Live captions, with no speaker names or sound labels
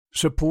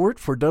Support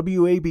for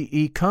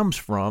WABE comes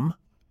from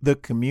the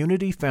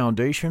Community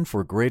Foundation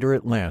for Greater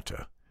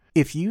Atlanta.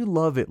 If you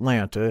love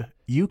Atlanta,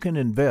 you can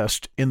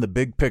invest in the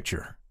big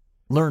picture.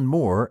 Learn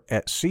more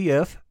at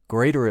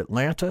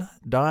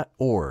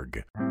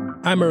cfgreateratlanta.org.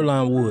 I'm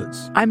Earlonne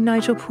Woods. I'm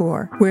Nigel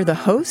Poor. We're the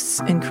hosts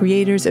and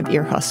creators of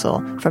Ear Hustle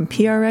from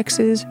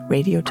PRX's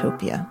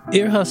Radiotopia.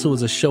 Ear Hustle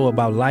is a show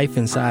about life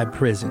inside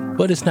prison,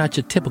 but it's not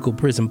your typical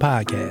prison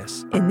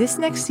podcast. In this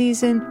next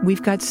season,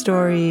 we've got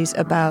stories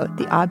about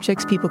the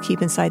objects people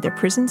keep inside their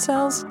prison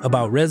cells,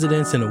 about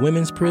residents in a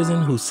women's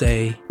prison who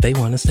say they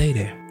want to stay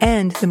there,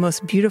 and the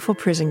most beautiful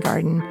prison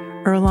garden.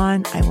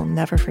 Earlonne, I will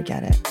never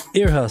forget it.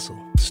 Ear Hustle.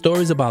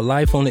 Stories about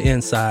life on the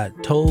inside,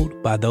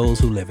 told by those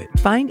who live it.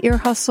 Find Ear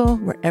Hustle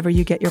wherever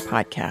you get your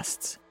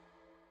podcasts.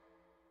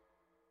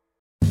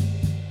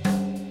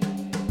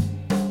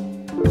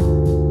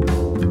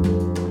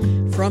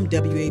 From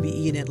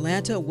WABE in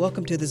Atlanta,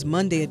 welcome to this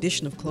Monday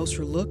edition of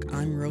Closer Look.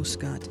 I'm Rose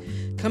Scott.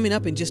 Coming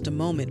up in just a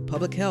moment,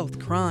 public health,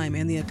 crime,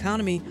 and the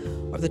economy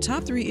are the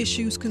top three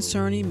issues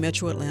concerning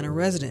Metro Atlanta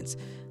residents.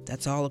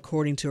 That's all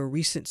according to a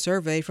recent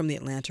survey from the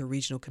Atlanta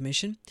Regional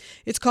Commission.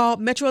 It's called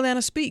Metro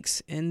Atlanta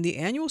Speaks, and the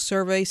annual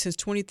survey since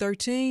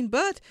 2013,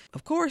 but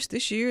of course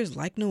this year is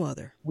like no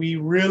other. We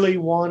really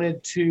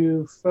wanted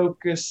to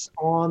focus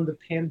on the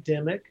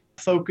pandemic,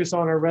 focus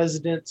on our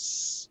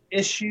residents'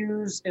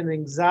 issues and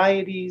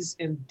anxieties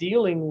in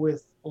dealing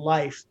with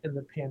life in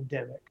the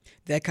pandemic.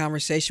 That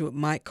conversation with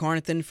Mike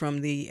Carnathan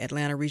from the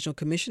Atlanta Regional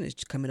Commission is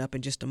coming up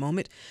in just a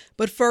moment.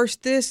 But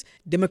first, this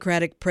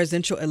Democratic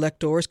presidential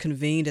electors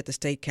convened at the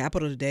state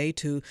capitol today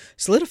to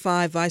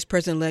solidify Vice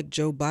President-elect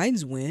Joe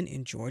Biden's win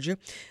in Georgia.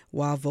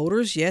 While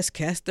voters,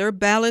 cast their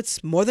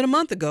ballots more than a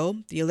month ago,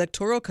 the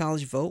Electoral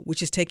College vote,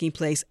 which is taking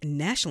place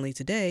nationally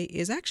today,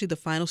 is actually the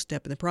final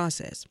step in the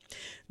process.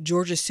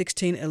 Georgia's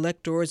 16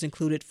 electors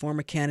included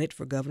former candidate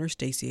for governor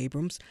Stacey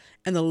Abrams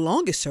and the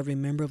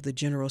longest-serving member of the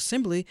General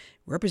Assembly,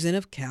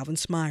 Representative Calvin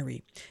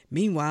Smyre.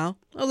 Meanwhile,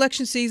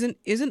 election season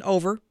isn't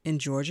over in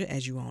Georgia,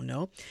 as you all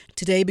know.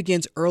 Today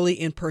begins early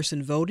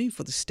in-person voting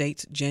for the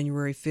state's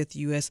January 5th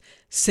U.S.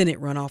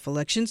 Senate runoff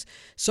elections.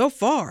 So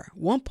far,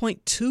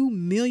 1.2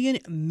 million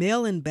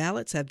mail-in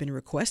ballots have been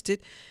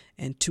requested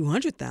and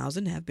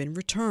 200,000 have been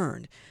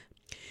returned.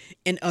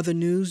 In other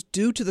news,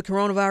 due to the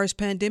coronavirus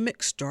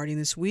pandemic, starting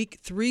this week,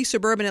 3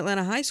 suburban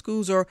Atlanta high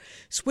schools are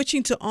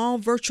switching to all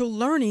virtual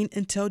learning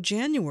until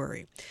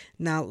January.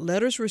 Now,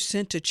 letters were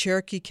sent to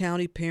Cherokee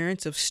County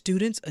parents of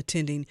students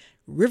attending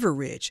River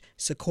Ridge,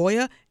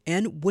 Sequoia,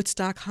 and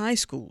Woodstock high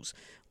schools.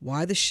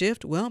 Why the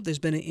shift? Well, there's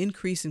been an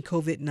increase in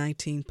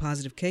COVID-19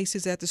 positive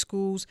cases at the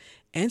schools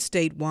and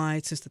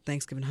statewide since the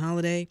Thanksgiving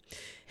holiday.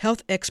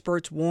 Health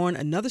experts warn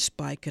another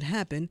spike could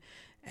happen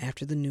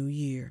after the new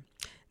year.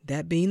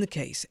 That being the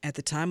case, at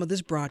the time of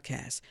this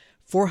broadcast,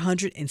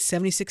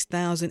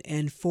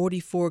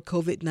 476,044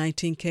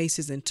 COVID-19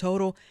 cases in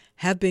total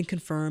have been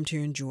confirmed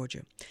here in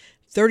Georgia.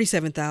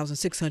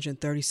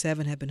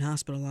 37,637 have been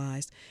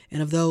hospitalized,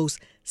 and of those,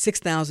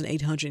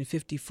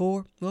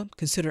 6,854,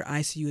 consider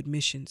ICU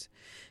admissions.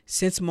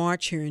 Since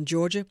March here in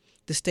Georgia,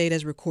 the state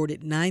has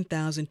recorded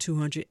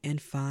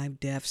 9,205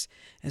 deaths.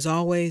 As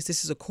always,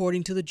 this is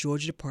according to the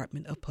Georgia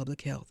Department of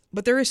Public Health.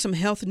 But there is some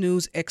health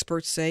news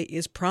experts say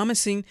is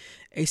promising.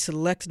 A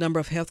select number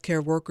of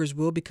healthcare workers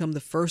will become the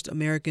first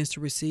Americans to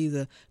receive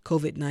the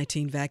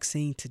COVID-19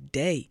 vaccine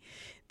today.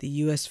 The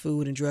U.S.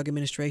 Food and Drug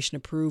Administration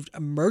approved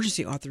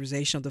emergency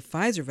authorization of the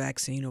Pfizer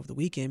vaccine over the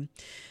weekend.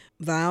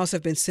 Vials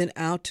have been sent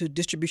out to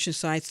distribution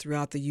sites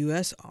throughout the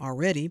U.S.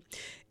 already.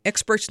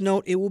 Experts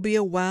note it will be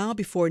a while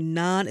before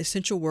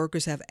non-essential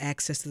workers have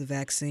access to the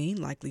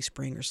vaccine, likely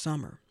spring or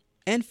summer.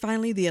 And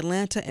finally, the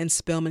Atlanta and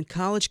Spelman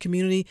College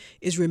community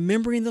is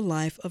remembering the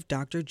life of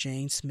Dr.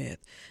 Jane Smith.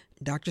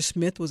 Dr.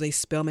 Smith was a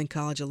Spelman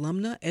College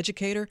alumna,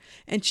 educator,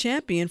 and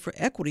champion for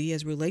equity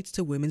as relates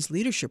to women's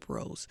leadership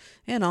roles,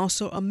 and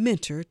also a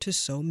mentor to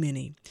so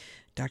many.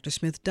 Dr.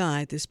 Smith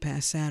died this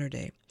past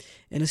Saturday.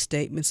 In a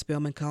statement,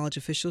 Spelman College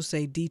officials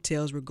say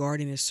details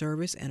regarding his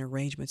service and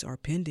arrangements are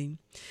pending.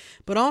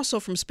 But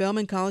also from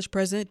Spelman College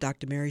President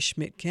Dr. Mary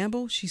Schmidt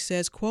Campbell, she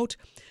says, quote,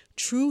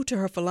 "True to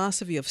her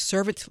philosophy of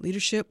servant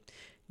leadership,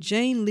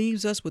 Jane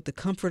leaves us with the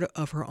comfort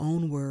of her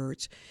own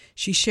words.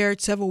 She shared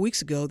several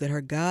weeks ago that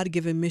her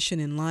God-given mission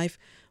in life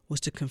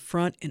was to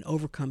confront and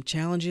overcome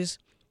challenges.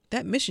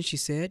 That mission, she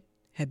said,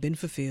 had been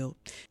fulfilled.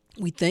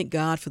 We thank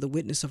God for the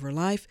witness of her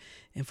life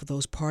and for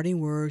those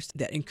parting words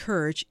that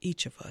encourage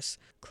each of us."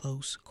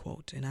 Close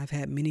quote. And I've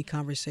had many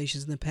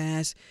conversations in the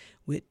past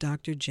with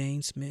Dr.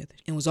 Jane Smith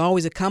and was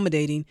always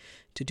accommodating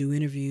to do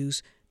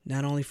interviews,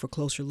 not only for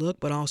Closer Look,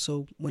 but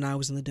also when I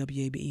was in the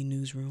WABE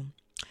newsroom.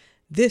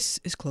 This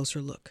is Closer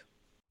Look.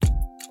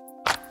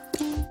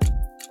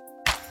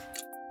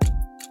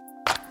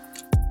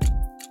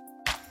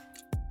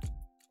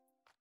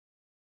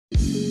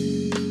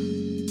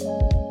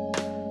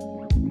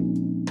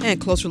 And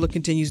Closer Look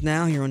continues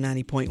now here on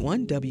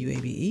 90.1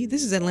 WABE.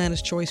 This is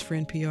Atlanta's Choice for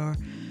NPR.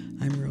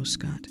 I'm Rose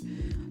Scott.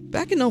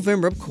 Back in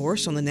November, of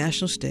course, on the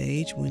national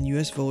stage, when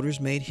U.S.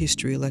 voters made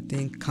history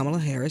electing Kamala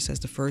Harris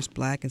as the first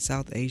Black and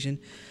South Asian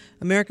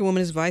American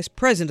woman as vice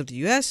president of the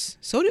U.S.,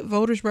 so did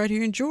voters right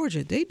here in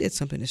Georgia. They did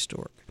something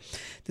historic.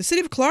 The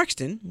city of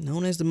Clarkston,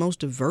 known as the most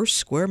diverse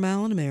square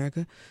mile in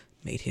America,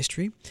 made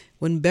history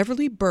when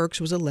Beverly Burks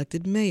was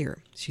elected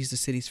mayor. She's the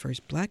city's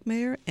first Black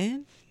mayor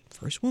and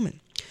first woman.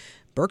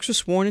 Burks was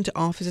sworn into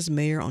office as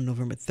mayor on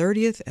November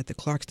 30th at the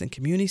Clarkston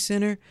Community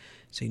Center.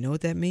 So you know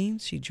what that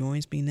means? She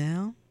joins me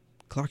now.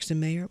 Clarkston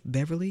Mayor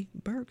Beverly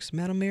Burks.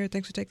 Madam Mayor,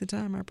 thanks for taking the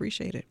time. I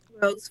appreciate it.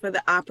 Rose, for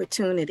the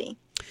opportunity.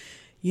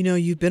 You know,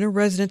 you've been a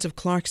resident of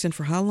Clarkston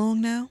for how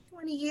long now?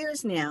 20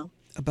 years now.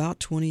 About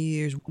 20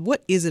 years.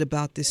 What is it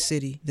about this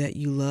city that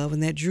you love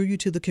and that drew you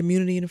to the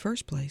community in the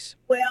first place?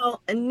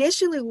 Well,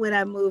 initially when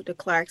I moved to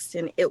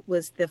Clarkston, it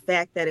was the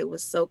fact that it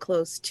was so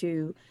close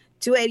to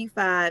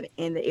 285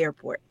 and the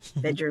airport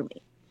that drew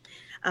me.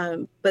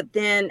 But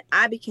then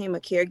I became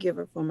a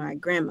caregiver for my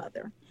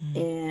grandmother.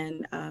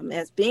 And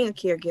as being a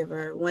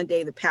caregiver, one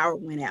day the power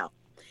went out.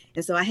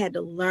 And so I had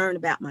to learn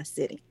about my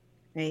city,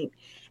 right?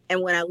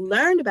 And when I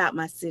learned about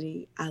my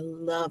city, I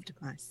loved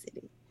my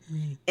city.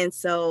 And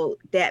so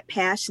that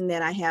passion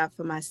that I have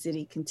for my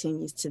city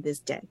continues to this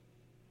day.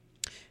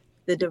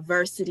 The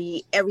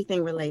diversity,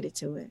 everything related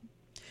to it.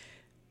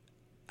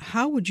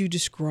 How would you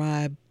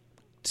describe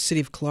the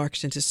city of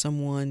Clarkston to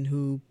someone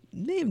who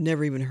may have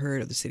never even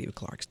heard of the city of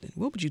Clarkston?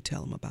 What would you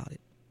tell them about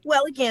it?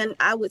 Well, again,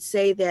 I would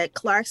say that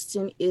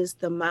Clarkston is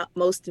the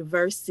most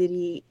diverse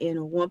city in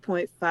a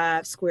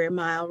 1.5 square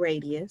mile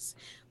radius.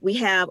 We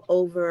have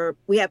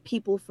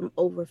people from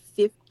over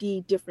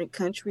 50 different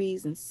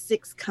countries and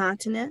 6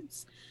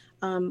 continents.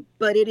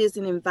 But it is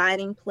an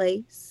inviting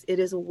place. It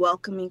is a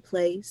welcoming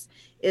place.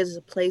 It is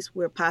a place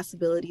where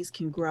possibilities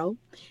can grow.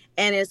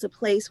 And it's a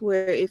place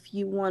where if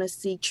you want to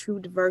see true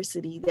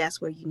diversity, that's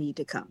where you need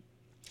to come.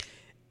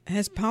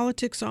 Has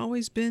politics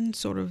always been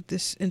sort of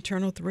this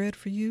internal thread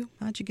for you?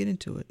 How'd you get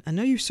into it? I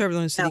know you served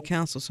on the city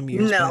council some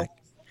years back.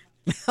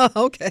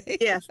 Okay.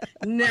 Yes.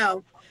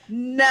 No.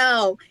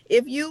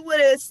 If you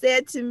would have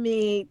said to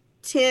me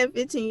 10,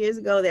 15 years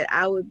ago that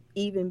I would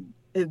even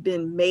have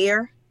been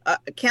mayor, a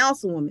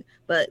councilwoman,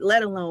 but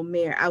let alone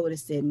mayor, I would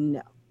have said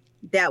no.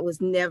 That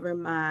was never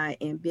my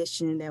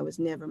ambition. That was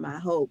never my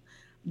hope.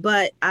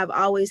 But I've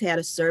always had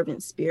a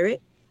servant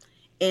spirit.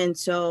 And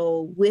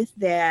so with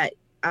that,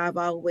 I've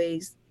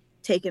always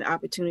taken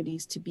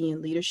opportunities to be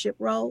in leadership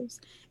roles.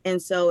 And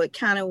so it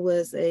kind of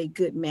was a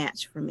good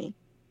match for me.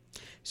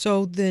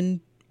 So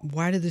then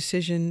why the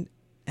decision,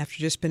 after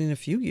just spending a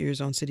few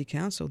years on city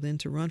council, then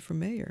to run for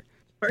mayor?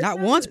 Not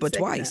once, but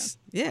twice.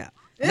 Yeah.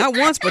 Not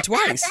once, but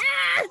twice.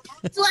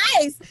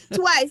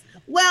 Twice.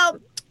 Well,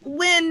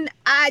 when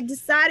I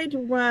decided to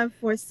run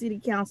for city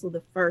council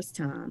the first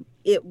time,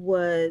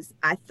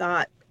 I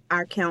thought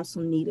our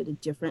council needed a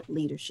different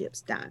leadership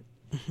style.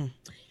 Mm-hmm.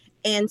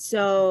 And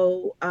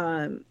so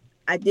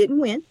I didn't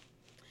win.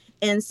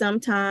 And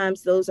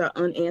sometimes those are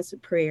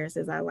unanswered prayers,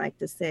 as I like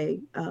to say,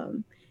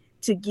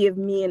 to give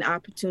me an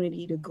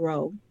opportunity to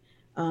grow,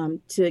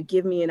 to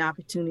give me an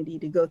opportunity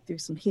to go through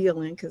some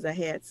healing, because I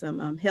had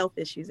some health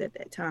issues at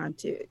that time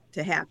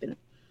to happen.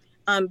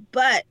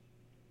 But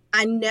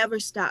I never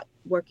stopped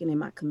working in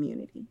my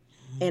community.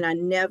 And I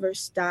never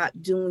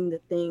stopped doing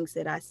the things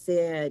that I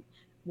said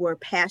were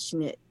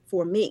passionate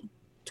for me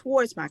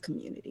towards my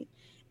community.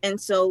 And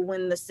so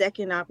when the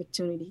second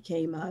opportunity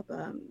came up,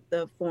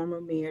 the former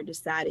mayor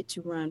decided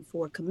to run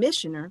for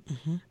commissioner.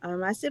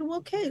 Mm-hmm. I said, well,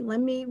 okay, let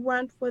me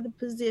run for the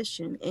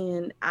position.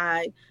 And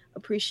I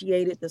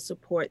appreciated the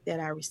support that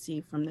I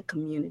received from the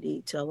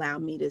community to allow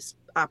me this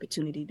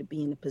opportunity to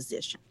be in the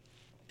position.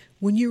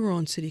 When you were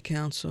on city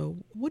council,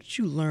 what did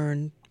you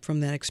learn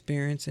from that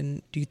experience?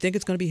 And do you think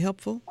it's going to be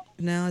helpful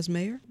now as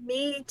mayor?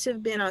 Me to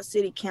have been on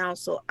city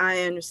council,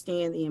 I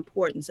understand the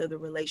importance of the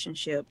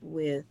relationship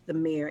with the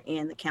mayor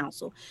and the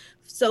council.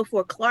 So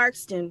for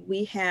Clarkston,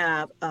 we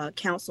have a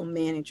council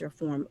manager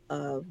form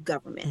of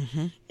government.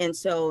 Mm-hmm. And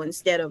so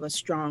instead of a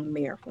strong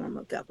mayor form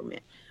of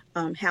government.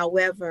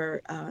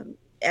 However,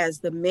 as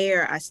the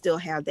mayor, I still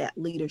have that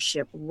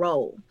leadership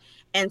role.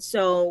 And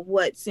so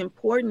what's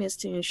important is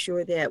to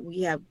ensure that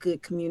we have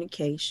good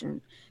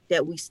communication,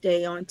 that we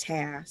stay on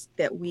task,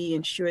 that we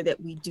ensure that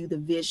we do the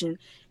vision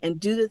and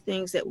do the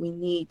things that we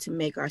need to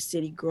make our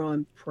city grow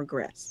and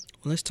progress.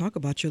 Well, let's talk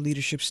about your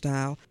leadership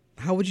style.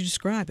 How would you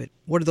describe it?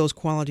 What are those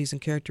qualities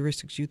and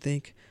characteristics you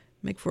think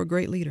make for a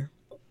great leader?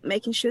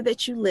 Making sure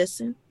that you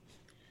listen,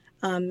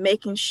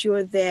 making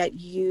sure that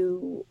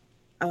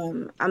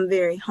I'm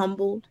very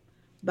humbled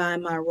by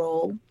my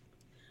role,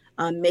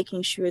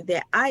 making sure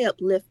that I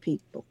uplift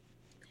people.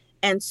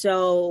 And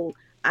so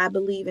I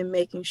believe in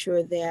making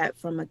sure that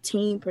from a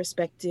team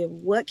perspective,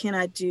 what can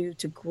I do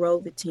to grow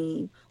the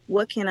team?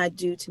 What can I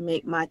do to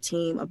make my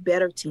team a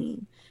better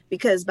team?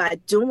 Because by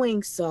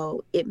doing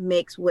so, it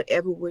makes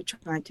whatever we're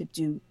trying to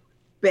do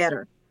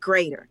better,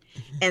 greater.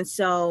 Mm-hmm. And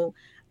so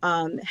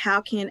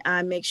how can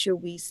I make sure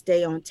we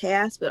stay on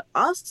task, but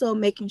also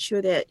making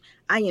sure that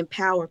I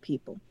empower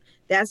people,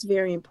 That's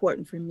very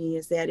important for me,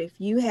 is that if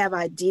you have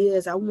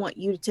ideas, I want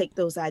you to take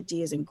those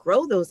ideas and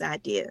grow those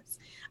ideas.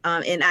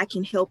 And I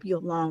can help you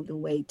along the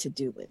way to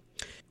do it.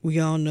 We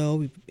all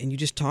know, and you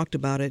just talked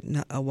about it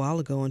a while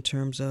ago, in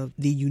terms of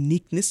the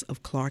uniqueness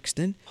of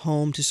Clarkston,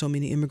 home to so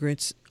many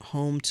immigrants,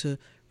 home to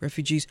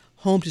refugees,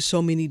 home to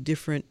so many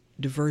different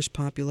diverse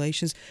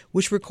populations,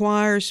 which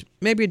requires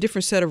maybe a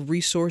different set of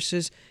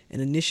resources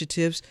and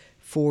initiatives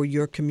for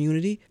your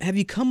community. Have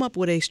you come up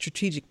with a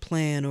strategic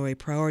plan or a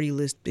priority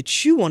list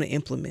that you want to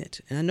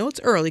implement? And I know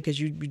it's early because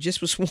you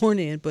just were sworn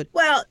in, but...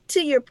 Well,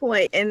 to your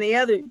point, and the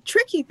other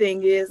tricky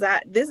thing is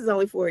this is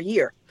only for a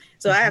year.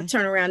 So I have to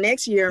turn around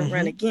next year and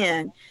run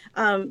again.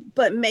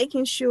 But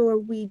making sure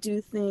we do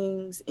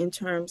things in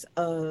terms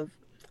of,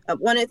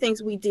 one of the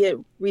things we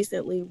did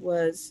recently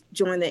was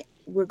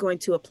we're going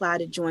to apply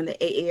to join the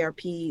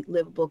AARP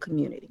Livable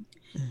Community.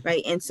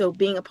 Right. And so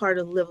being a part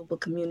of the livable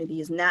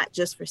community is not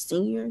just for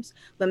seniors,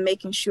 but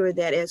making sure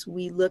that as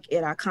we look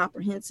at our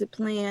comprehensive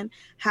plan,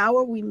 how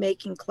are we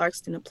making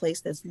Clarkston a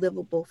place that's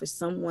livable for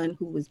someone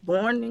who was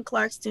born in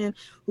Clarkston,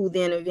 who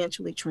then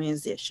eventually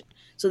transitioned?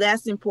 So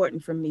that's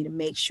important for me, to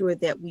make sure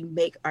that we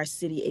make our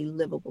city a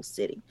livable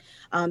city,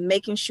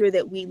 making sure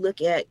that we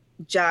look at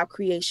job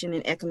creation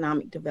and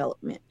economic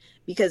development.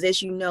 Because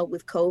as you know,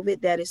 with COVID,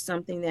 that is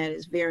something that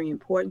is very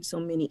important. So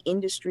many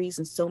industries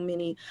and so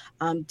many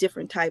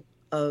different types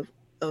of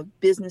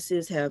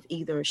businesses have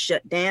either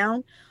shut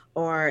down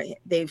or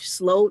they've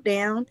slowed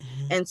down.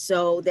 And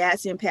so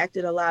that's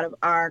impacted a lot of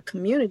our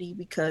community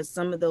because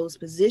some of those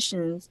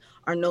positions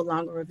are no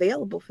longer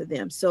available for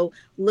them. So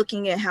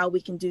looking at how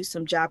we can do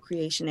some job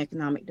creation,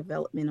 economic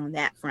development on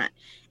that front.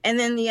 And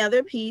then the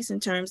other piece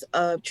in terms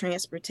of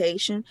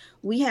transportation,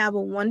 we have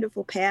a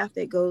wonderful path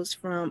that goes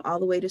from all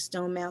the way to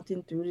Stone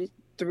Mountain through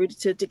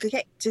to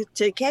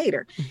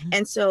Decatur.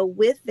 And so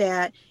with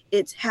that,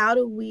 it's how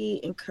do we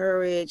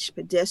encourage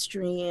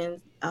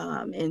pedestrians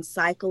and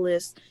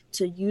cyclists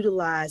to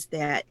utilize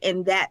that?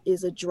 And that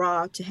is a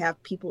draw to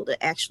have people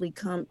to actually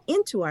come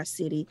into our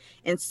city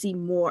and see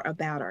more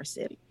about our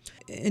city.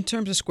 In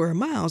terms of square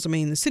miles, I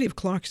mean, the city of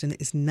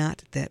Clarkston is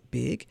not that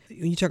big.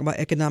 When you talk about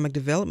economic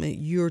development,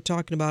 you're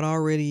talking about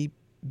already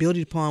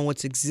building upon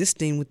what's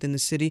existing within the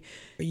city.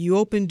 Are you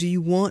open? Do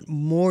you want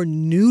more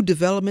new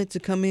development to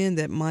come in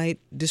that might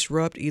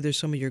disrupt either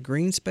some of your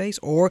green space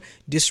or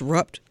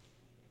disrupt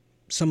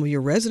some of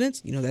your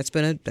residents? You know, that's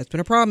been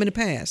a problem in the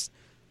past.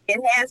 It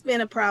has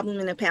been a problem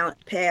in the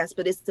past,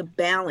 but it's the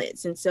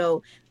balance. And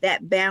so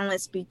that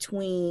balance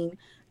between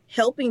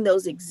helping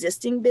those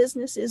existing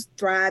businesses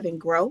thrive and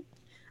grow.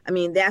 I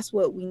mean, that's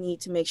what we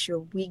need to make sure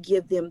we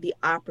give them the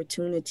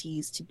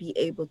opportunities to be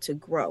able to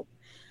grow.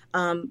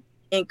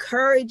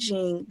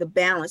 Encouraging the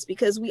balance,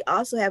 because we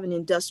also have an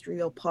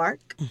industrial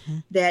park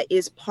that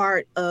is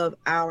part of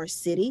our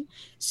city.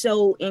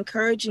 So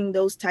encouraging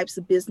those types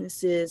of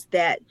businesses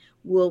that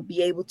will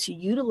be able to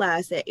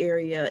utilize that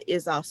area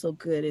is also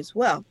good as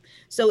well.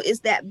 So it's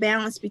that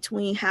balance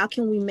between how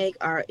can we make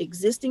our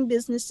existing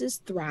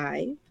businesses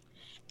thrive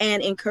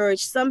and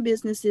encourage some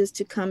businesses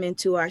to come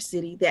into our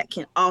city that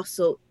can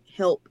also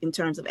help in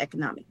terms of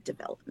economic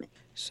development.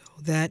 So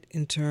that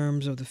in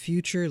terms of the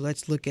future,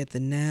 let's look at the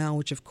now,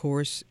 which of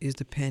course is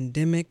the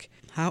pandemic.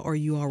 How are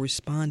you all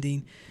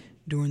responding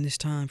during this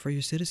time for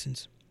your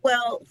citizens?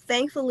 Well,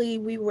 thankfully,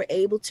 we were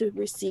able to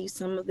receive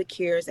some of the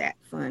CARES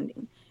Act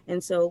funding.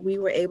 And so we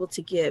were able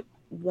to get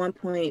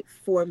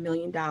 $1.4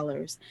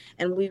 million.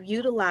 And we've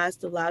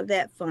utilized a lot of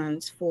that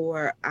funds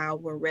for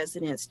our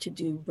residents to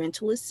do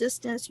rental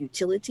assistance,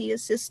 utility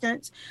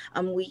assistance.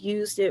 We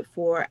used it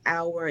for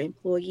our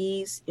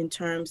employees in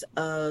terms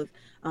of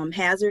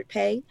hazard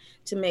pay,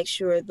 to make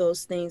sure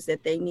those things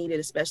that they needed,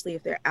 especially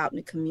if they're out in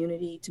the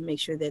community, to make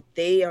sure that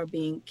they are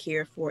being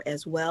cared for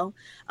as well.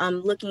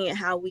 Looking at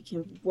how we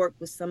can work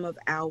with some of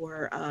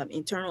our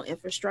internal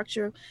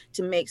infrastructure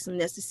to make some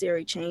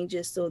necessary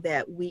changes so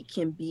that we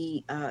can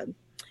be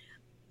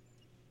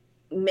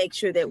make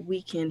sure that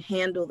we can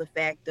handle the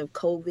fact of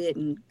COVID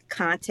and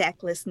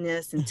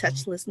contactlessness and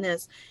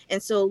touchlessness.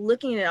 And so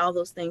looking at all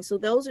those things. So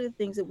those are the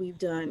things that we've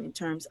done in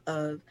terms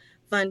of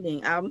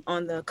funding. I'm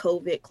on the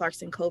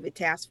Clarkston COVID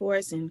Task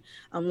Force, and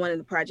one of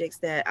the projects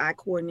that I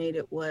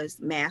coordinated was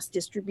mask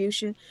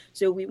distribution.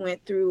 So we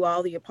went through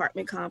all the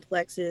apartment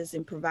complexes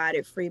and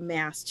provided free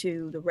masks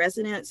to the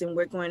residents, and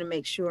we're going to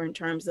make sure in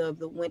terms of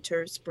the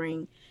winter,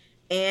 spring,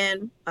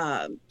 and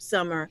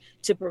summer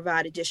to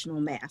provide additional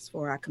masks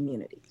for our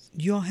communities.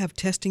 You all have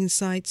testing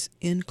sites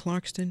in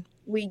Clarkston?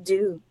 We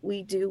do.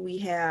 We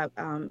have,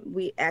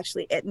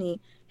 Etne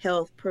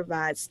Health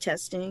provides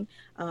testing.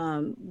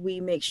 We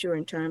make sure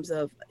in terms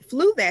of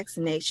flu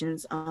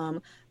vaccinations,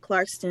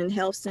 Clarkston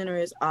Health Center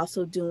is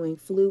also doing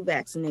flu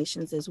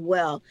vaccinations as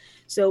well.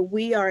 So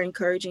we are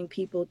encouraging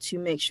people to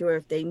make sure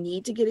if they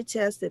need to get a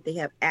test that they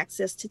have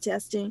access to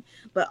testing,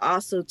 but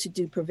also to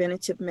do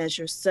preventative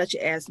measures such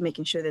as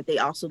making sure that they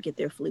also get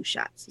their flu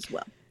shots as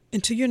well.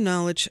 And to your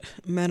knowledge,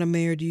 Madam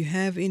Mayor, do you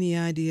have any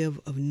idea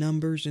of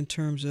numbers in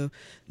terms of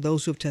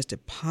those who have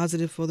tested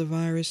positive for the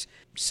virus?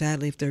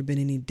 Sadly, if there have been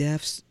any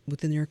deaths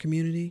within your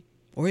community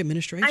or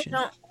administration?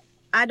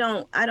 I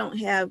don't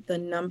have the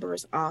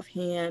numbers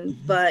offhand,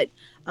 but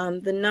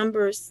the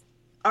numbers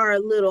are a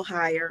little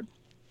higher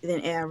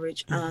than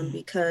average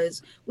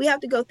because we have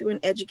to go through an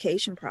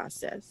education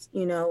process,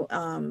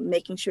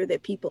 making sure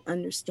that people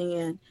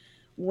understand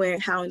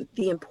how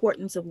the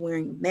importance of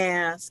wearing a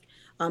mask,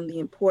 the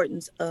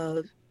importance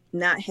of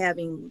not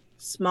having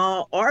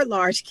small or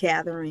large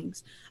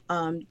gatherings,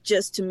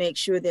 just to make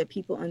sure that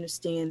people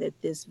understand that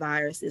this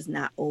virus is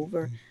not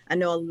over. I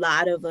know a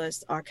lot of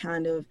us are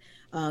kind of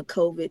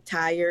COVID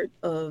tired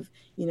of,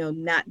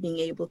 not being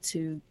able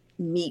to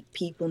meet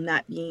people,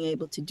 not being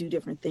able to do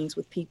different things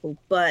with people,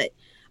 but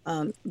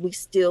we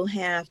still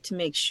have to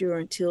make sure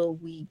until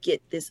we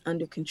get this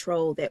under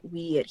control that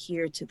we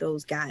adhere to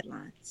those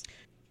guidelines.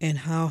 And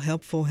how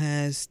helpful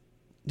has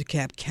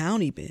DeKalb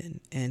County been,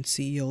 and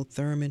CEO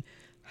Thurman?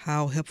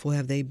 How helpful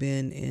have they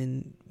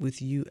been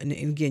with you? And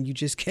again, you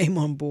just came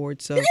on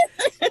board, so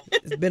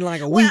it's been like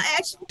a week, well,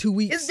 actually, 2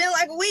 weeks. It's been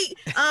like a week.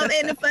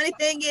 And the funny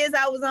thing is,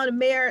 I was on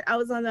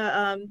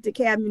the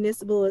DeKalb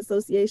Municipal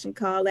Association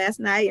call last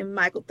night, and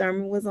Michael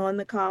Thurman was on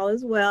the call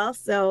as well.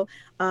 So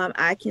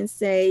I can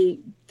say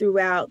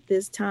throughout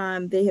this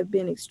time, they have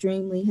been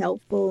extremely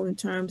helpful in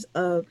terms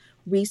of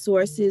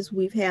resources.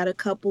 We've had a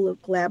couple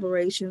of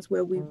collaborations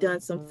where we've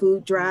done some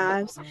food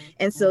drives,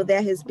 and so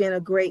that has been a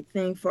great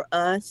thing for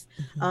us.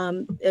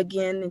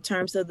 Again, in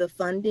terms of the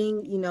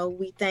funding,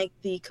 we thank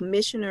the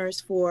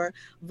commissioners for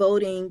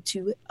voting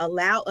to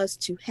allow us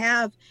to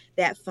have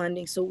that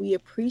funding, so we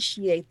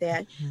appreciate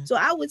that. So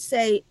I would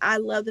say I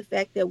love the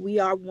fact that we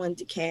are one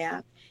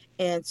DeKalb,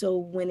 and so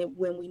when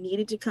we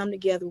needed to come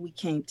together, we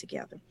came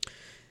together.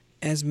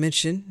 As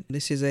mentioned,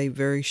 this is a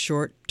very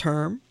short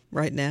term.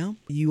 Right now,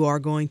 you are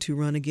going to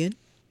run again?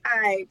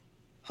 I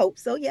hope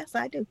so. Yes,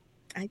 I do.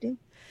 I do.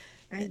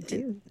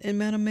 And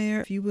Madam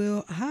Mayor, if you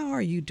will, how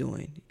are you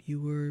doing?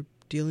 You were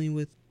dealing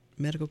with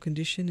medical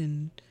condition,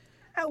 and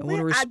I want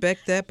to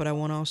respect that, but I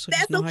want to also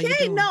just know how you're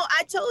doing. No,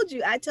 I told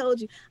you.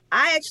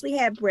 I actually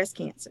had breast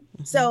cancer.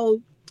 So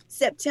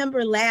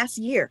September last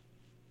year,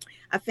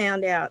 I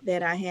found out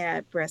that I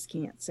had breast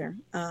cancer,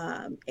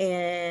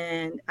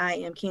 and I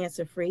am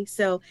cancer free.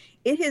 So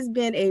it has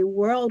been a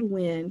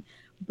whirlwind.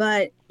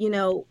 But,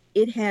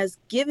 it has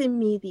given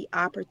me the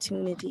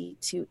opportunity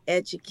to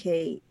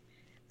educate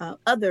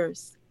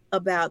others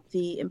about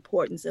the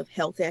importance of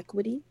health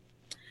equity,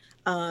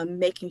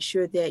 making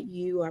sure that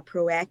you are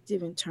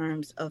proactive in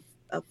terms of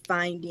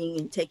finding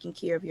and taking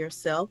care of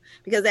yourself,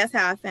 because that's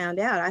how I found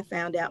out. I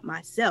found out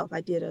myself.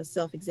 I did a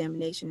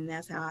self-examination, and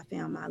that's how I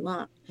found my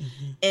lump.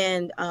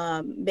 And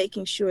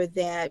making sure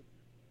that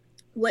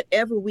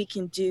whatever we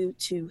can do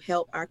to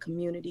help our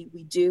community,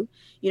 we do.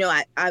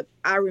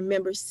 I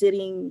remember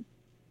sitting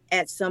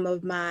at some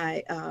of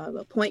my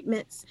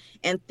appointments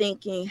and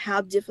thinking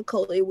how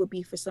difficult it would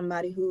be for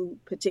somebody who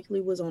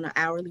particularly was on an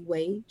hourly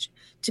wage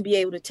to be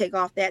able to take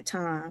off that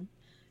time,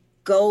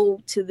 go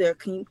to their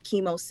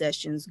chemo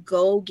sessions,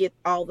 go get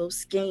all those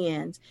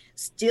scans,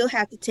 still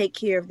have to take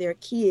care of their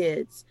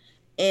kids,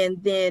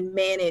 and then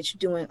manage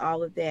doing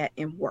all of that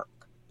and work.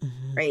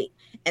 Right.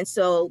 And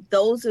so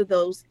those are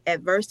those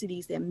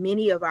adversities that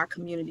many of our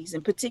communities,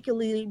 and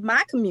particularly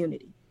my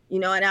community,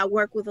 and I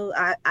work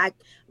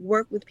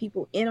with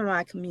people in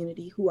my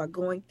community who are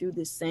going through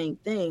the same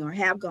thing or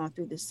have gone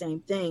through the same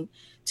thing,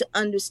 to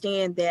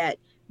understand that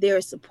there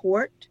is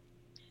support,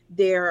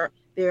 there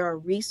are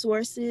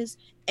resources,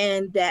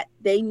 and that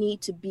they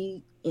need to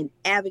be an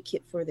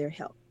advocate for their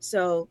health.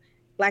 So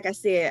like I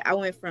said, I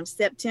went from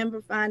September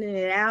finding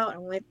it out. I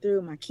went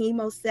through my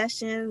chemo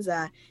sessions.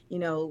 I,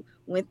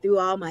 went through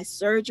all my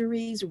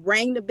surgeries,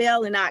 rang the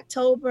bell in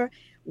October,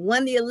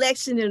 won the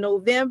election in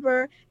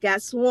November,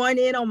 got sworn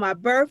in on my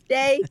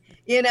birthday.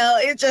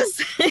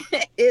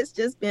 It's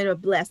just been a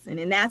blessing.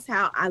 And that's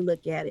how I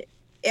look at it.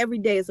 Every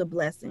day is a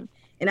blessing.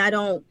 And I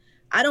don't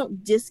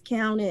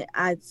discount it.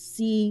 I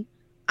see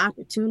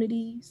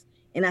opportunities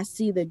and I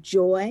see the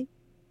joy.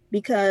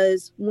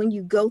 Because when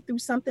you go through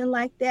something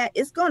like that,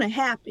 it's going to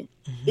happen.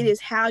 It is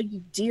how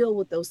you deal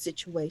with those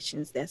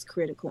situations that's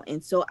critical.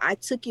 And so I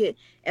took it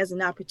as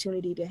an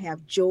opportunity to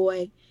have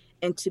joy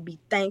and to be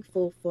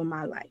thankful for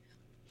my life.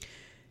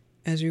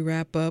 As we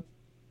wrap up,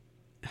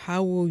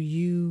 how will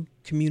you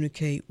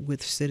communicate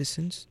with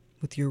citizens,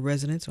 with your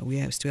residents?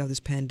 We still have this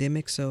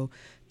pandemic, so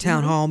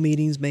town hall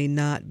meetings may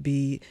not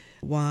be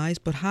wise,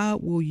 but how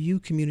will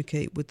you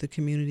communicate with the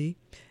community?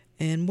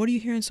 And what are you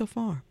hearing so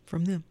far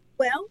from them?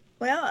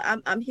 Well,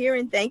 I'm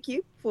hearing thank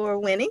you for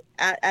winning.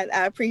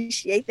 I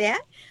appreciate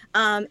that.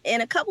 And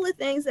a couple of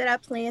things that I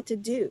plan to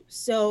do.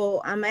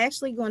 So I'm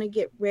actually going to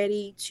get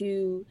ready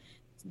to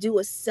do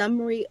a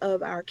summary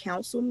of our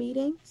council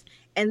meetings,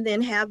 and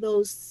then have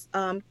those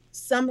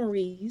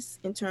summaries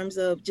in terms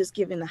of just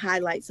giving the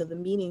highlights of the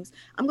meetings.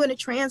 I'm going to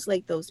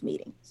translate those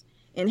meetings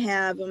and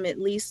have them at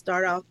least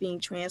start off being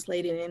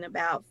translated in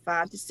about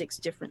 5 to 6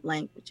 different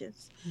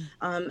languages.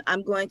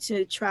 I'm going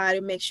to try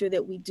to make sure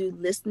that we do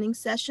listening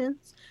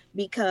sessions,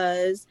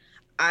 because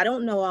I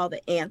don't know all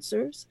the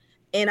answers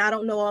and I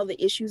don't know all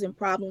the issues and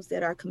problems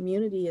that our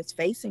community is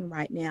facing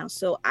right now.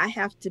 So I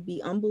have to be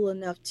humble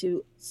enough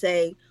to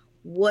say,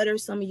 what are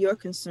some of your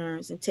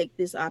concerns, and take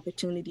this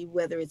opportunity,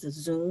 whether it's a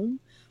Zoom,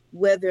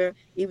 whether,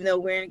 even though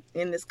we're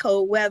in this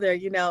cold weather,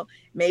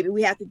 maybe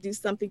we have to do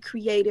something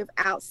creative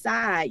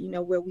outside,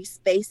 where we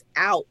space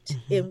out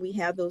and we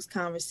have those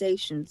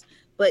conversations.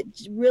 But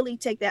really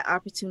take that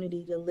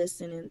opportunity to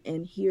listen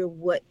and hear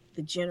what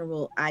the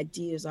general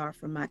ideas are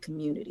from my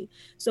community.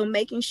 So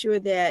making sure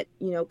that,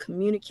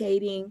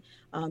 communicating,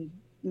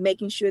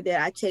 making sure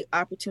that I take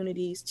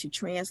opportunities to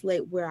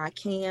translate where I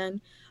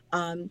can,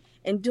 and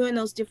doing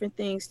those different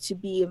things to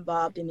be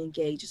involved and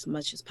engaged as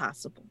much as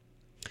possible.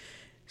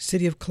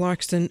 City of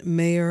Clarkston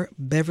Mayor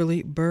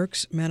Beverly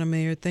Burks. Madam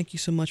Mayor, thank you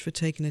so much for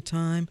taking the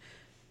time.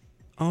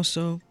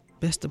 Also,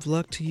 best of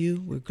luck to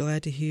you. We're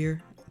glad to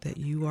hear that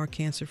you are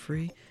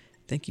cancer-free.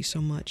 Thank you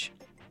so much.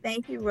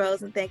 Thank you,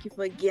 Rose, and thank you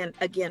for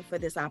again for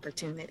this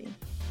opportunity.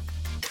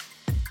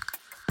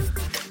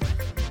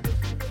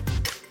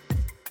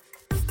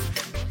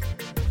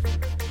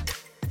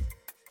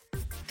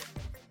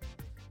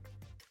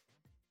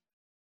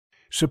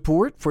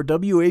 Support for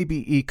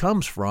WABE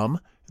comes from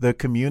the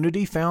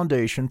Community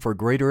Foundation for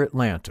Greater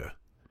Atlanta.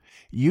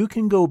 You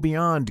can go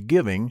beyond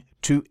giving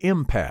to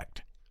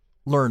impact.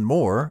 Learn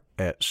more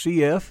at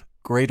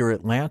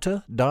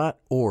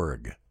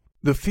cfgreateratlanta.org.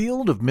 The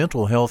field of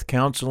mental health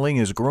counseling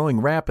is growing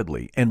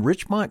rapidly, and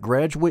Richmont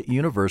Graduate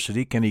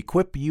University can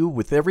equip you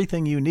with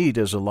everything you need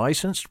as a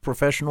licensed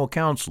professional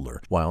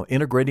counselor while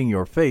integrating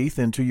your faith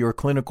into your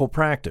clinical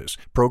practice.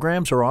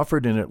 Programs are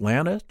offered in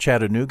Atlanta,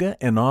 Chattanooga,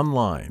 and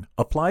online.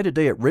 Apply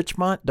today at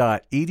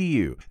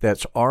richmont.edu.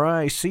 That's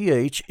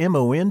richmont.edu.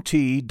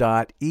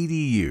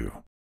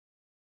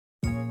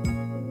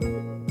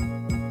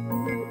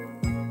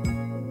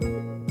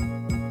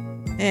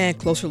 And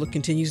Closer Look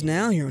continues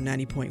now here on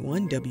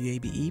 90.1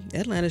 WABE,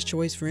 Atlanta's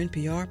Choice for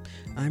NPR.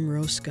 I'm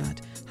Rose Scott.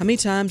 How many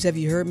times have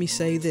you heard me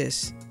say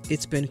this?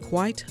 It's been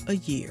quite a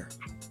year.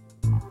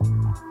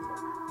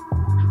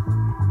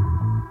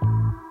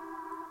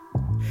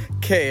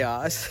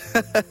 Chaos.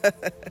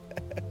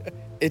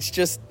 It's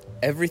just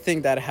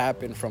everything that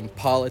happened, from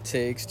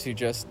politics to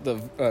just the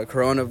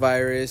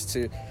coronavirus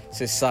to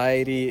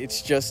society.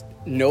 It's just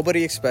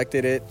nobody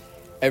expected it.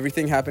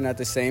 Everything happened at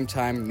the same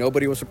time.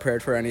 Nobody was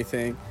prepared for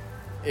anything.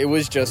 It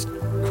was just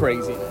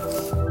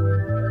craziness.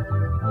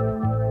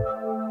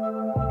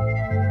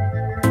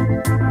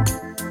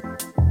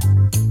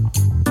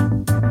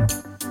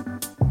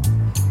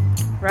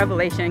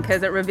 Revelation,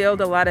 because it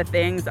revealed a lot of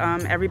things.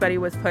 Everybody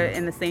was put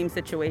in the same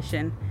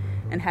situation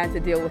and had to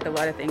deal with a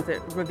lot of things.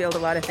 It revealed a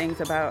lot of things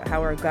about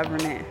how our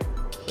government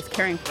was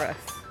caring for us.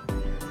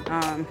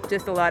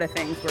 Just a lot of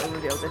things were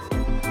revealed this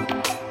year.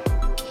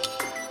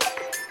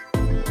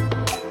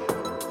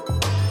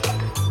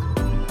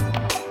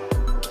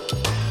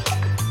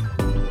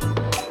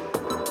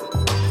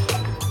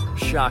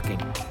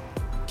 Shocking.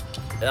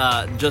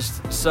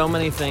 Just so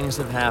many things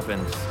have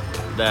happened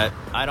that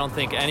I don't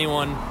think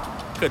anyone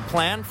could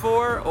plan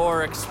for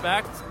or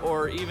expect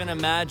or even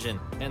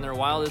imagine in their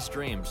wildest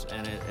dreams,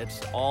 and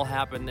it's all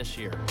happened this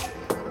year.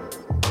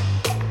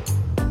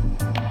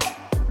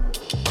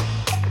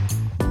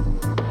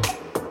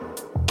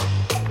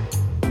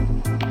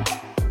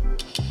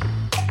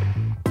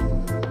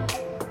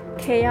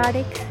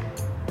 Chaotic,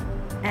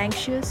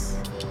 anxious,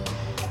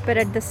 but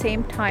at the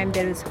same time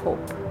there is hope.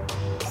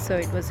 So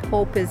it was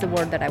hope is the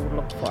word that I would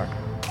look for.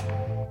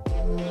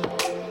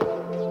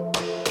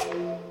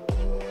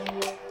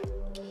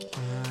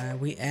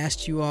 We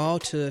asked you all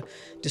to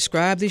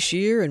describe this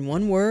year in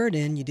one word,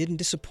 and you didn't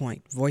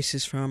disappoint.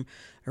 Voices from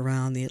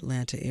around the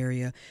Atlanta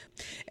area.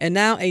 And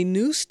now a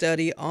new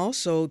study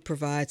also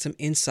provides some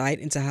insight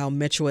into how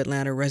Metro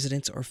Atlanta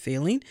residents are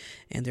feeling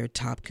and their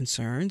top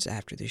concerns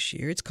after this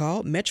year. It's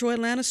called Metro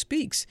Atlanta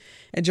Speaks.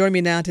 And joining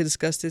me now to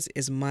discuss this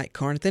is Mike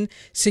Carnathan,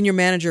 Senior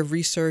Manager of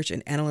Research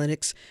and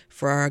Analytics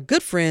for our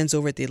good friends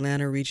over at the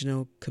Atlanta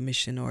Regional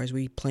Commission, or as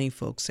we plain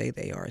folks say,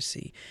 the ARC.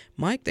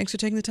 Mike, thanks for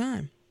taking the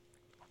time.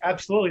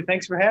 Absolutely.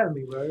 Thanks for having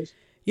me, Rose.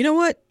 You know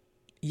what?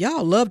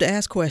 Y'all love to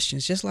ask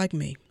questions, just like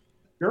me.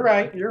 You're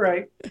right. You're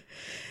right.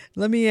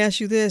 Let me ask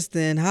you this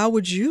then. How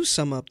would you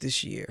sum up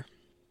this year?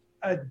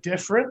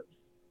 Different.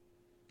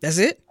 That's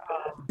it?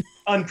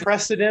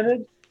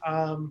 Unprecedented.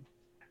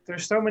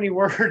 There's so many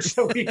words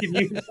that we can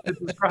use to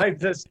describe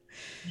this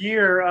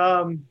year.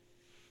 I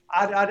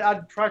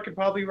could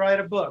probably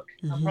write a book.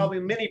 Mm-hmm. Probably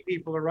many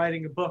people are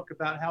writing a book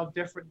about how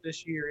different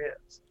this year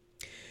is.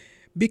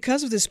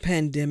 Because of this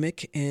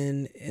pandemic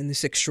and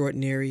this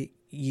extraordinary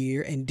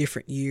year and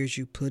different years,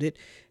 you put it,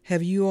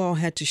 have you all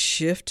had to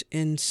shift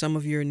in some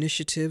of your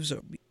initiatives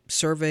or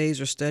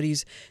surveys or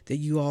studies that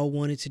you all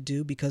wanted to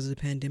do because of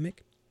the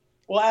pandemic?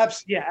 Well,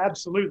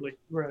 absolutely,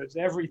 Rose.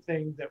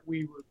 Everything that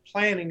we were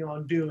planning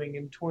on doing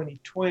in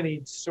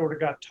 2020 sort of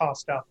got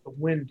tossed out the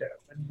window.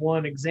 And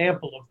one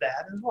example of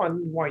that, and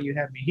one why you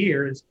have me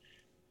here,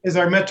 is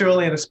our Metro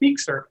Atlanta Speak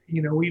survey.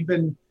 You know, we've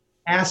been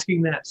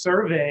asking that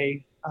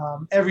survey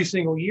every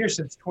single year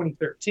since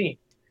 2013.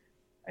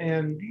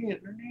 And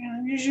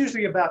there's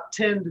usually about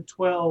 10 to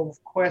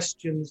 12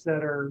 questions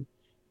that are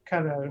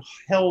kind of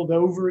held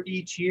over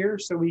each year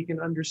so we can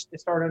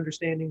start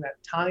understanding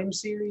that time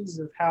series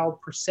of how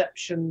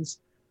perceptions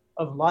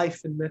of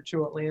life in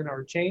Metro Atlanta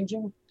are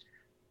changing.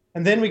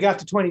 And then we got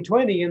to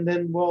 2020, and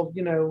then, well,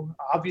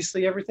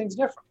 obviously everything's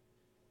different.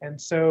 And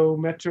so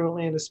Metro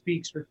Atlanta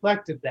Speaks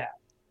reflected that.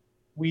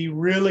 We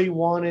really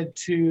wanted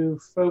to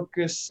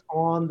focus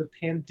on the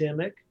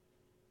pandemic,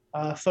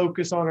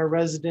 focus on our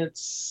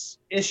residents'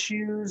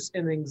 issues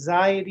and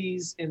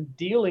anxieties in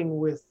dealing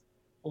with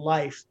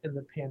life in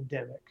the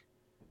pandemic.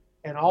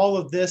 And all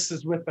of this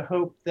is with the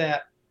hope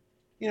that,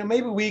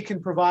 maybe we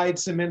can provide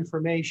some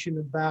information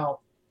about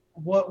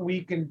what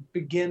we can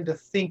begin to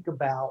think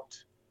about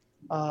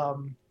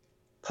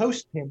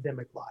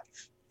post-pandemic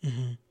life.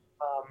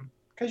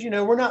 Because,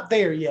 we're not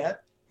there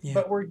yet,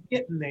 but we're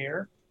getting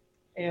there,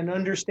 and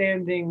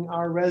understanding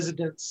our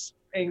residents'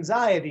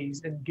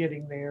 anxieties in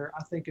getting there,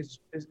 I think is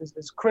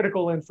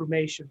critical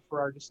information for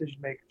our decision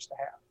makers to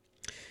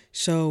have.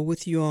 So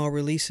with you all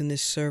releasing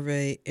this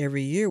survey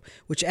every year,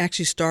 which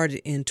actually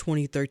started in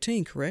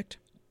 2013, correct?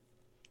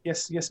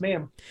 Yes,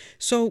 ma'am.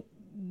 So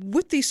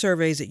with these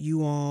surveys that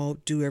you all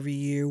do every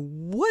year,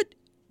 what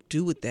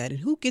do with that,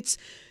 and who gets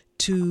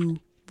to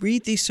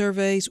read these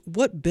surveys?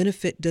 What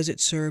benefit does it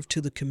serve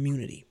to the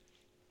community?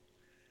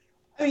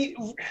 I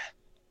mean,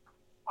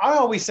 I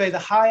always say the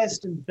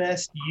highest and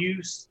best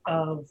use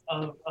of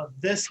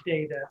this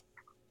data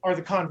are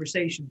the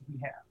conversations we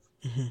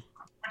have.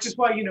 Which is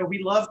why,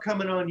 we love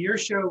coming on your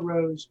show,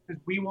 Rose,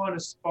 because we want to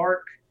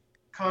spark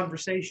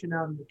conversation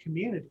out in the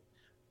community.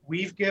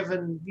 We've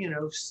given,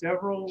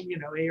 several,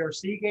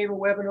 ARC gave a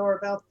webinar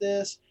about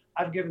this.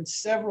 I've given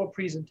several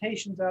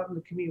presentations out in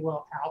the community,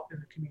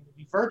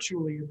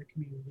 virtually in the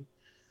community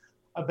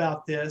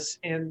about this.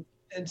 And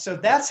so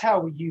that's how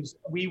we use it.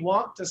 We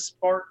want to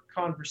spark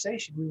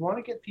conversation. We want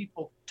to get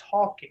people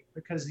talking,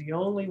 because the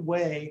only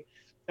way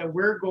that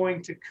we're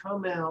going to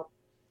come out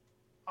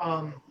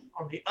on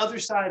the other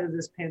side of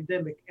this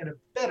pandemic in a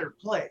better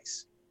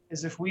place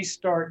is if we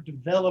start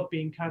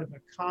developing kind of a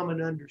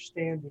common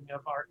understanding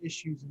of our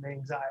issues and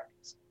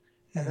anxieties.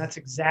 And that's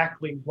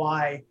exactly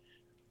why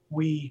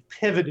we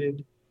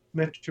pivoted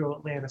Metro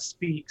Atlanta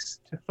Speaks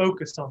to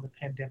focus on the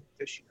pandemic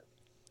this year.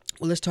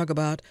 Well, let's talk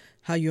about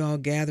how you all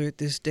gathered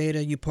this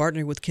data. You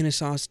partnered with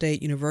Kennesaw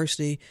State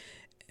University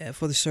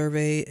for the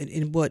survey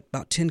in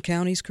about 10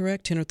 counties,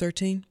 correct? 10 or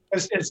 13?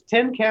 It's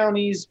 10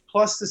 counties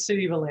plus the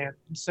city of Atlanta.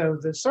 So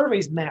the survey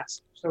is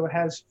massive. So it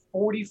has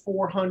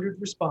 4,400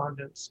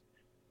 respondents,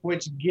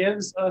 which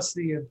gives us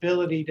the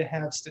ability to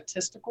have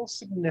statistical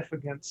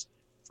significance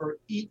for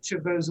each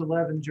of those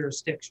 11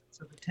 jurisdictions,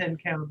 so the 10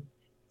 county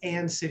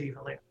and city of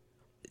Atlanta.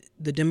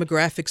 The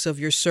demographics of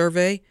your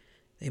survey,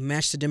 they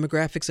match the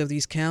demographics of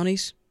these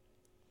counties?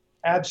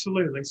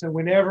 Absolutely. So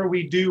whenever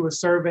we do a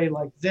survey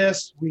like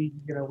this, we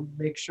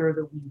make sure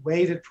that we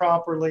weight it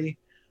properly.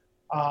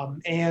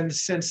 And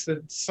since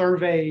the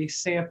survey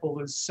sample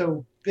is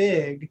so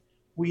big,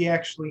 we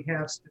actually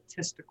have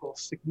statistical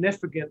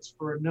significance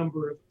for a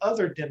number of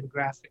other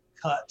demographic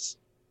cuts,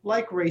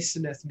 like race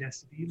and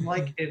ethnicity,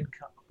 like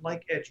income,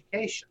 like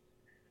education.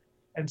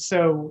 And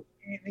so,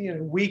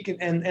 we can,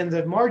 and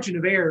the margin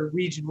of error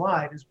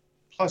region-wide is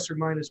plus or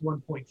minus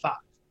 1.5,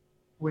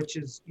 which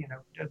is,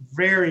 a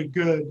very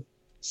good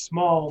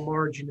small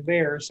margin of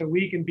error. So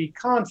we can be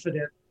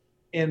confident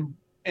in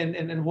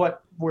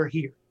what we're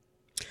hearing.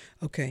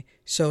 Okay.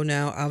 So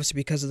now, obviously,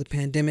 because of the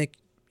pandemic,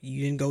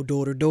 you didn't go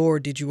door to door.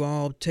 Did you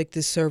all take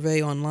this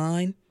survey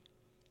online?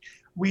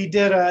 We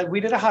did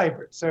a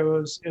hybrid.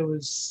 So it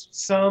was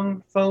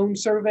some phone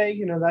survey,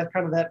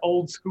 that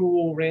old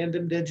school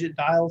random digit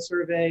dial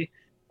survey.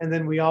 And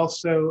then we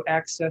also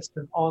accessed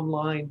an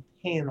online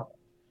panel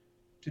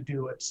to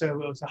do it.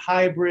 So it was a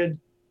hybrid.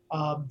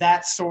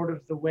 That's sort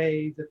of the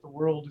way that the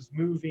world is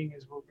moving,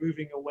 is we're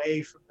moving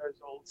away from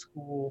those old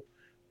school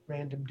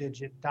random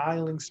digit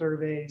dialing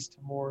surveys to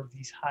more of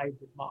these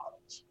hybrid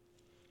models.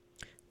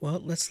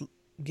 Well, let's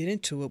get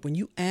into it. When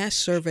you ask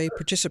survey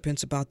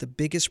participants about the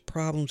biggest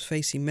problems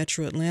facing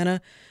Metro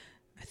Atlanta,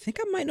 I think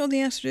I might know the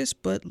answer to this,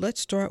 but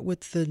let's start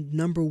with the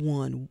number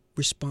one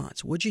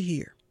response. What'd you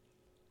hear?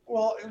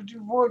 Well,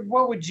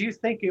 what would you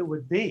think it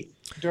would be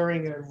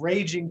during a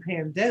raging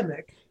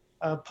pandemic?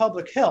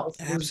 Public health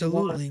was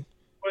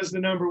the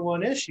number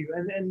one issue.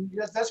 And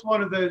that's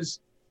one of those,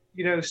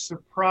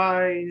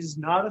 surprise,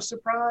 not a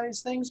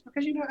surprise things,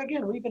 because,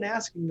 again, we've been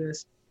asking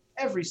this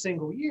every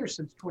single year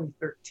since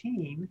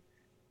 2013,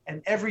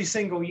 and every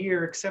single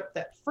year except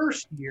that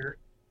first year,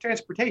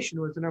 transportation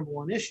was the number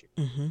one issue.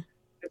 And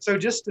so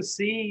just to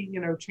see,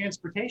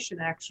 transportation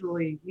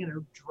actually,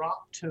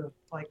 drop to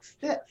like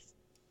fifth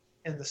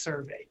in the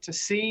survey, to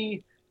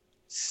see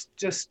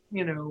just,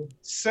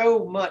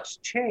 so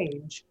much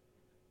change,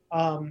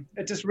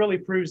 it just really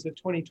proves that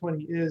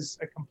 2020 is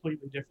a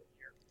completely different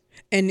year.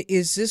 And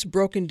is this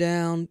broken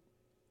down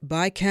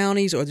by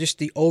counties, or just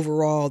the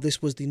overall,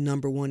 this was the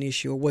number one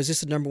issue, or was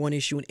this the number one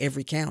issue in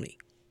every county?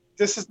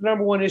 This is the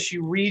number one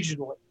issue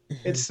regionally.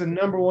 It's the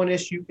number one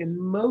issue in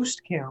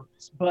most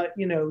counties, but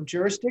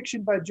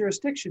jurisdiction by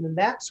jurisdiction, and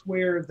that's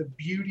where the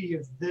beauty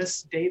of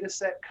this data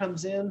set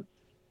comes in,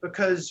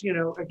 because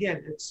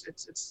again,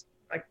 it's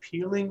like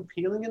peeling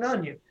an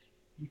onion.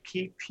 You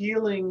keep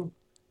peeling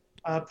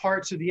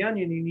parts of the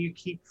onion, and you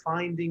keep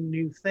finding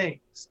new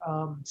things.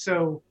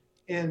 So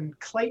in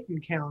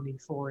Clayton County,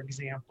 for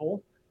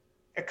example,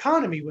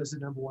 economy was the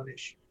number one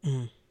issue.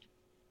 Mm.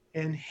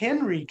 In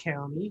Henry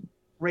County,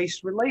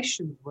 race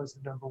relations was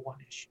the number one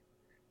issue.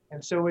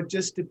 And so it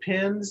just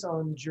depends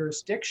on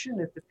jurisdiction,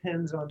 it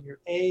depends on your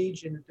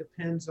age, and it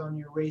depends on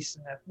your race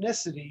and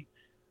ethnicity,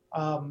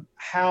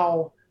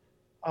 how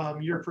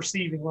you're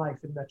perceiving life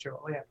in Metro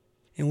Atlanta.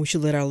 And we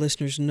should let our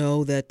listeners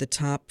know that the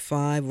top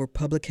 5 were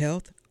public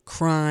health,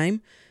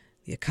 crime,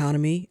 the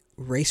economy,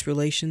 race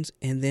relations,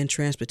 and then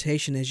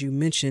transportation, as you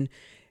mentioned,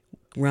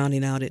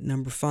 rounding out at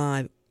number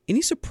 5.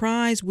 Any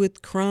surprise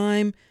with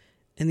crime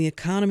and the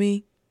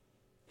economy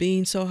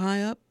being so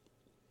high up?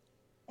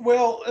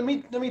 Well, let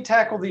me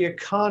tackle the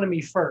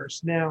economy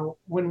first. Now,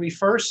 when we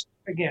first,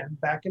 again,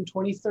 back in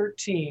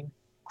 2013,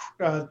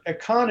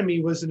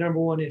 economy was the number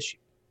one issue.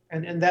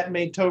 And that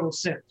made total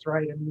sense,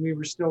 right? I mean, we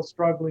were still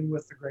struggling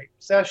with the Great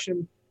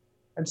Recession.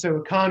 And so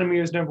economy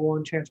is number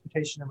one,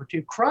 transportation number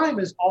 2. Crime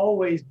has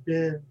always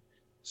been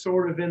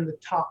sort of in the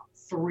top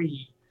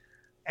 3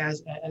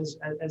 as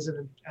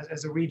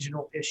a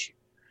regional issue.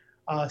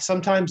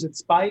 Sometimes it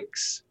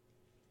spikes.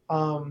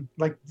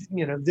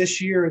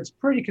 This year it's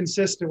pretty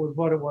consistent with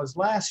what it was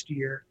last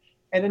year.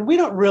 And then we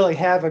don't really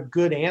have a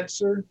good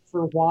answer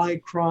for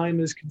why crime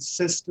is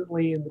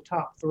consistently in the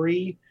top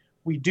 3.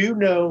 We do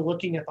know,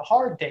 looking at the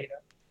hard data,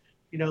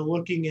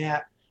 looking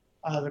at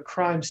the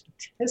crime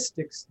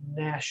statistics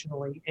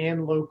nationally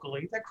and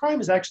locally, that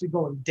crime is actually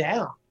going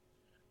down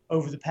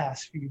over the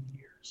past few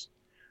years.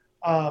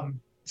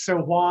 So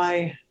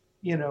why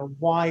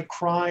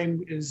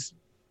crime is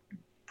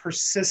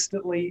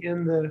persistently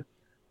in the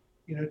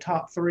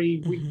top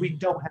 3, we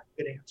don't have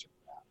a good answer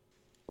for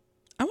that.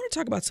 I want to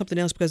talk about something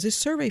else, because this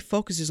survey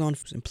focuses on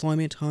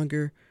employment,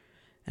 hunger,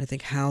 and I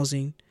think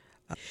housing.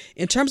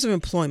 In terms of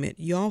employment,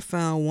 y'all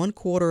found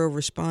 1/4 of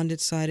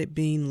respondents cited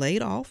being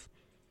laid off,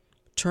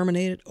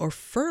 terminated, or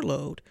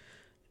furloughed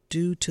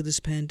due to this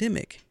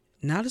pandemic.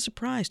 Not a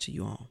surprise to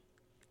you all.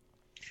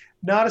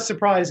 Not a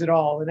surprise at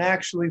all. And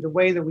actually, the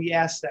way that we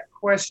asked that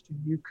question,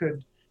 you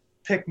could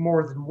pick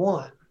more than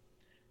one.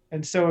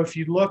 And so if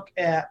you look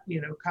at,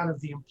 kind of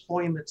the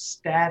employment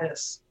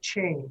status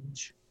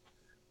change,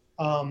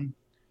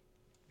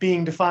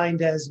 being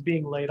defined as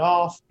being laid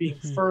off, being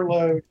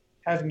furloughed,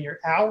 having your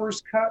hours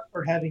cut,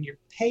 or having your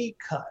pay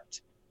cut,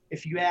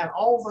 if you add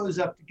all those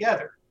up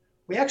together,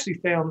 we actually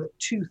found that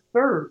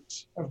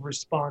 2/3 of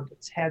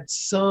respondents had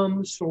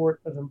some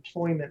sort of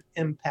employment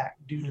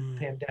impact due to the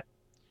pandemic.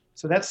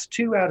 So that's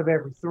 2 out of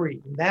every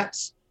 3. And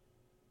that's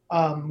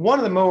one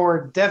of the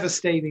more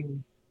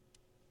devastating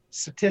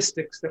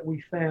statistics that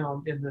we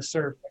found in the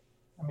survey.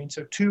 I mean,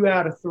 so 2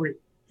 out of 3.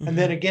 And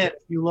then again,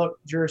 if you look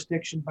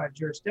jurisdiction by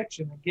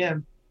jurisdiction,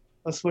 again,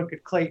 let's look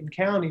at Clayton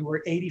County,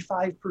 where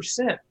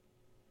 85%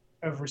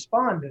 of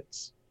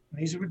respondents,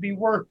 and these would be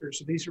workers,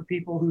 so these are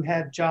people who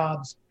had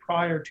jobs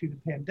prior to the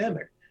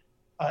pandemic,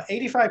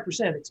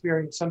 85%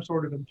 experienced some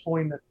sort of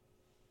employment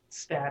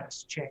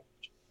status change,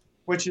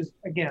 which is,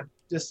 again,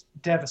 just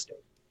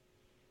devastating.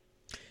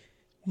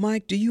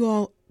 Mike, do you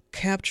all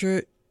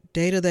capture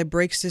data that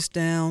breaks this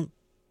down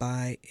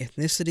by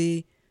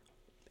ethnicity,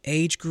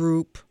 age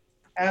group?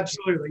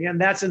 Absolutely. And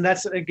that's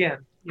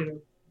again,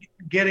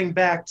 getting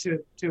back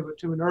to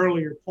an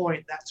earlier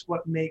point, that's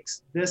what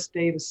makes this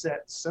data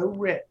set so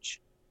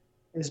rich,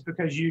 is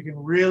because you can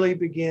really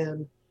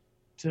begin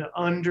to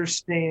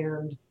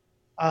understand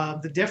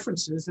the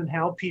differences in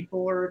how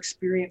people are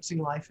experiencing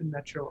life in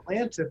Metro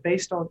Atlanta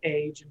based on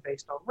age and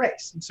based on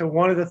race. And so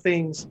one of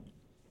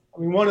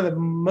the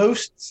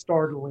most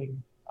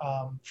startling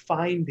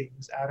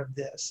findings out of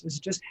this is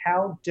just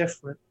how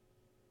different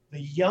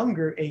the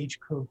younger age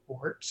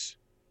cohorts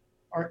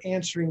are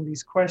answering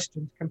these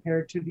questions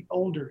compared to the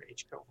older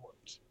age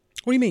cohorts.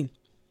 What do you mean?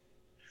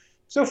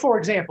 So, for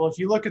example, if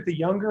you look at the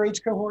younger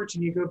age cohorts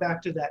and you go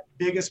back to that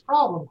biggest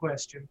problem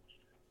question,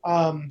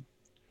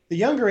 the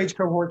younger age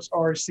cohorts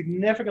are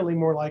significantly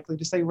more likely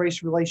to say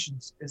race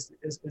relations is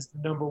the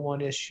number one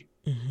issue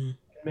in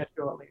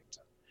Metro Atlanta.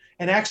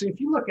 And actually,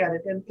 if you look at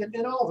it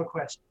in all the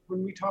questions,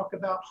 when we talk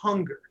about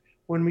hunger,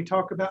 when we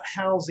talk about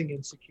housing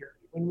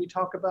insecurity, when we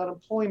talk about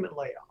employment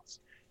layoffs,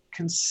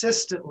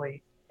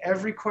 consistently,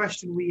 every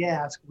question we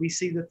ask, we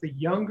see that the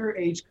younger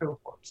age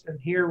cohorts, and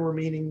here we're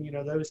meaning,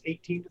 those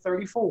 18 to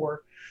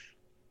 34,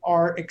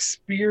 are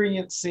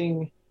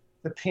experiencing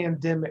the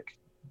pandemic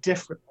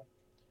differently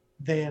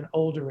than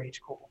older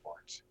age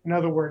cohorts. In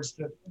other words,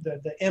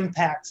 the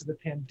impacts of the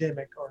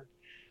pandemic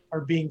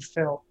are being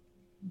felt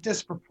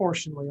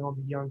disproportionately on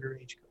the younger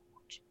age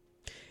cohorts.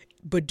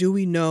 But do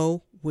we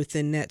know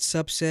within that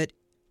subset,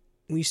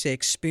 when you say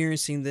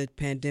experiencing the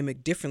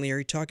pandemic differently, are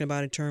you talking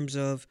about in terms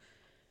of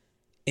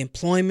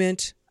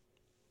employment,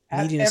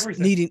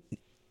 everything? needing?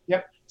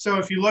 Yep. So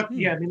if you look,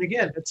 I mean,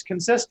 again, it's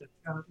consistent.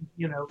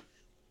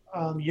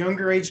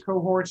 Younger age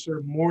cohorts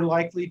are more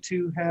likely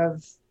to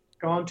have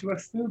gone to a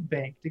food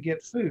bank to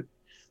get food.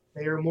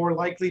 They are more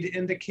likely to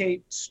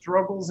indicate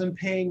struggles in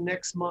paying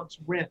next month's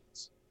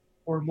rent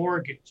or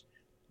mortgage.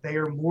 They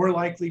are more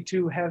likely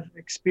to have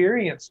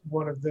experienced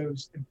one of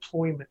those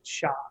employment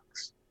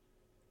shocks.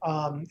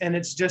 And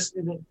it's just,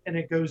 and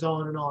it goes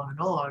on and on and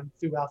on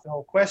throughout the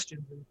whole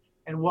question.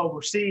 And what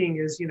we're seeing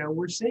is,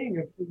 we're seeing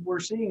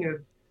a,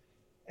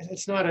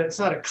 it's not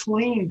a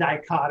clean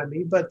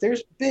dichotomy, but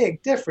there's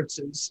big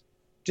differences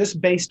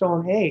just based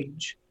on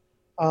age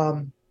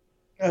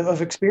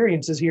of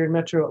experiences here in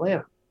Metro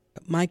Atlanta.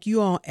 Mike, you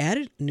all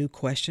added a new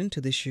question to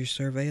this year's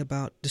survey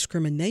about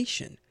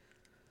discrimination.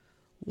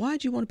 Why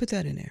did you want to put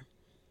that in there?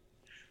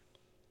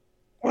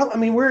 Well, I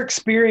mean, we're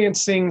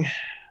experiencing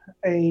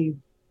a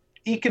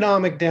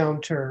economic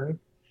downturn.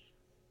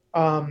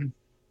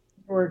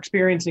 We're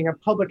experiencing a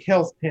public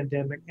health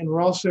pandemic, and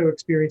we're also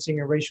experiencing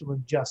a racial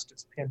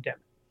injustice pandemic.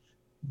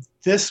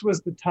 This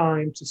was the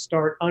time to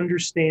start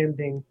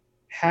understanding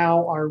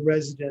how our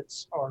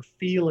residents are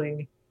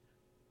feeling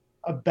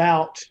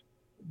about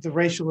the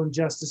racial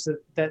injustice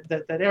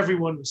that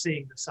everyone was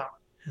seeing this summer.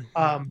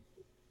 Mm-hmm.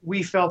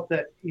 We felt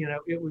that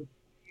it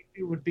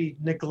would be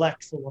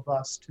neglectful of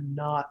us to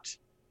not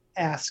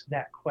ask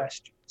that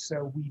question.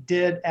 So we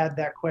did add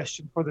that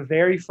question for the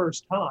very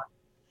first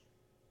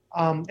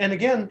time. And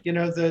again,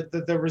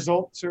 the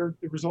results are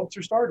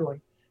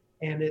startling,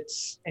 and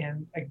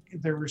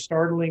they were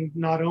startling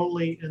not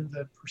only in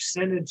the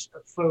percentage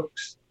of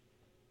folks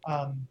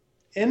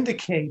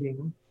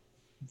indicating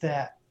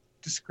that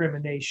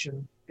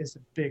discrimination is a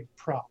big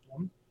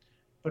problem,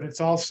 but it's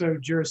also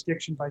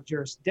jurisdiction by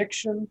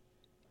jurisdiction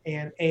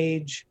and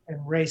age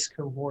and race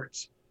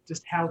cohorts,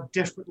 just how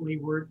differently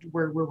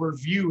we're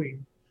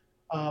viewing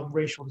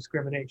racial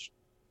discrimination.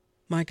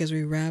 Mike, as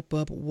we wrap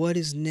up, what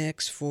is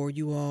next for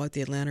you all at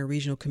the Atlanta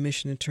Regional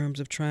Commission in terms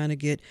of trying to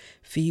get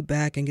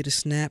feedback and get a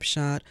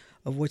snapshot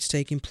of what's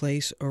taking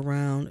place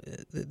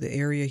around the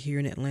area here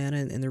in Atlanta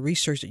and the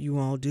research that you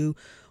all do?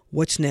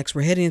 What's next?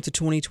 We're heading into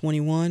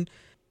 2021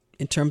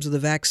 in terms of the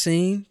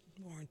vaccine,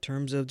 or in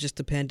terms of just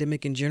the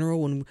pandemic in general,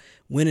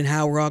 when and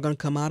how we're all going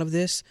to come out of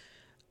this.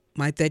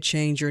 Might that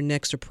change your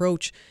next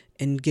approach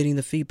in getting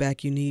the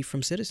feedback you need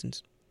from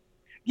citizens?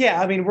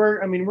 Yeah,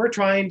 we're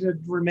trying to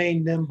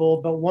remain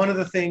nimble, but one of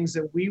the things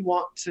that we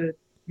want to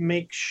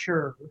make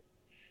sure,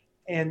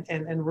 and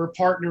we're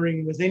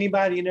partnering with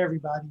anybody and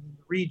everybody in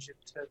the region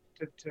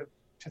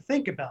to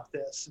think about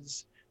this,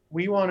 is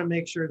we want to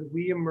make sure that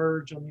we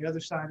emerge on the other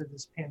side of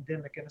this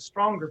pandemic in a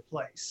stronger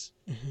place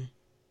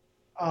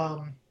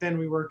than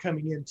we were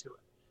coming into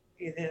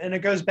it. And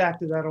it goes back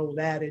to that old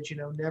adage,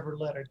 never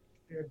let a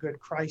good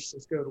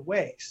crisis go to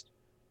waste.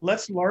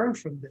 Let's learn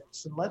from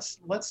this, and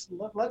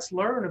let's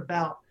learn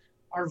about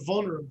our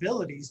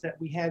vulnerabilities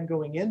that we had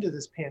going into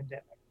this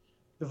pandemic,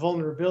 the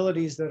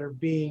vulnerabilities that are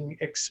being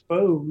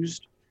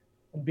exposed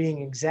and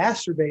being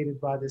exacerbated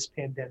by this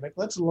pandemic.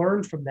 Let's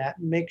learn from that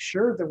and make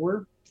sure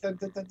that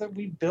that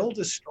we build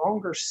a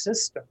stronger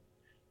system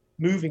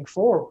moving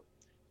forward.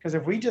 Because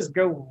if we just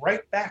go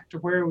right back to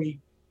where we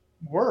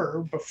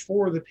were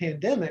before the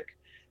pandemic,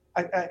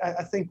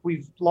 I think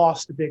we've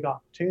lost a big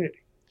opportunity.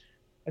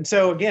 And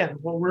so again,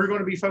 what we're going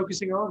to be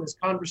focusing on is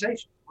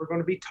conversation. We're going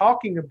to be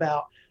talking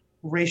about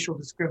racial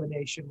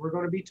discrimination. We're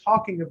going to be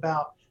talking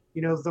about,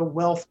 the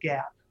wealth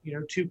gap,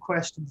 2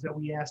 questions that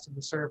we asked in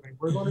the survey.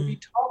 We're going to be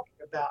talking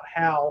about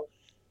how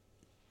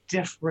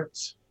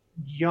different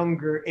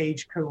younger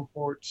age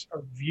cohorts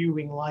are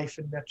viewing life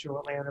in Metro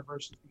Atlanta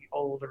versus the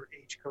older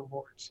age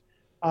cohorts.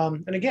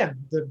 And again,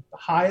 the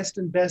highest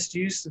and best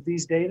use of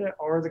these data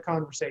are the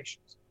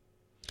conversations.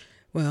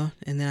 Well,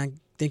 and then I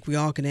think we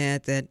all can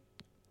add that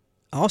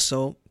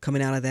also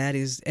coming out of that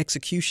is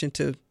execution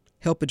to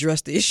help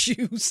address the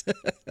issues.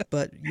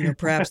 But,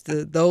 perhaps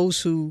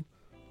those who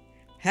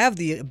have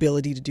the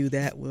ability to do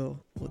that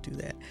will do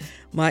that.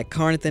 Mike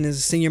Carnathan is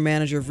a Senior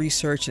Manager of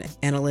Research and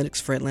Analytics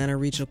for Atlanta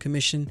Regional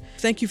Commission.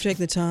 Thank you for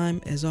taking the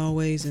time, as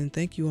always, and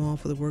thank you all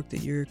for the work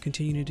that you're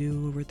continuing to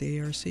do over at the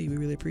ARC. We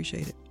really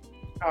appreciate it.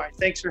 All right.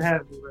 Thanks for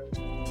having me, Rose.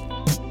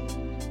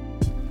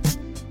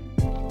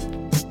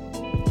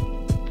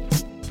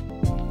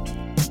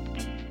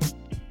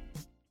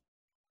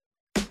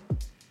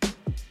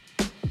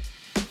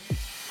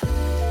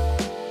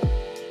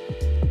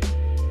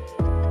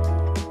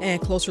 And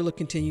Closer Look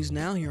continues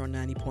now here on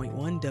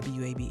 90.1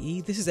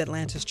 WABE. This is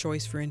Atlanta's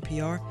Choice for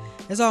NPR.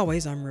 As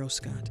always, I'm Rose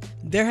Scott.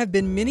 There have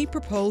been many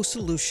proposed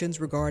solutions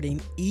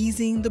regarding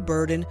easing the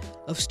burden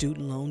of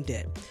student loan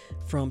debt,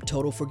 from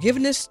total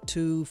forgiveness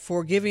to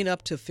forgiving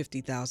up to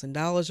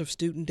 $50,000 of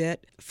student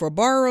debt for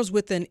borrowers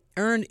with an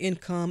earned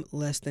income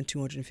less than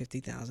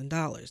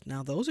 $250,000.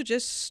 Now, those are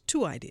just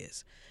 2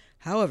 ideas.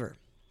 However,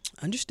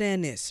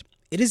 understand this.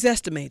 It is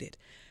estimated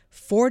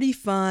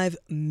 45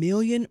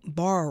 million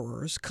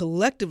borrowers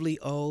collectively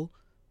owe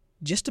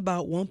just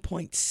about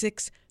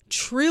 $1.6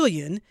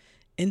 trillion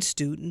in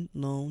student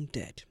loan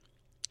debt.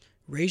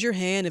 Raise your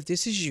hand if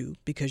this is you,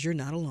 because you're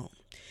not alone.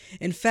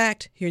 In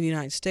fact, here in the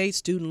United States,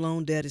 student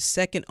loan debt is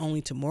second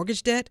only to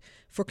mortgage debt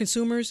for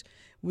consumers,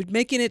 with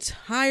making it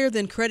higher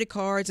than credit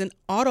cards and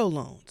auto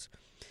loans.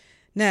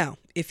 Now,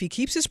 if he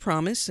keeps his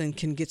promise and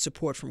can get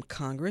support from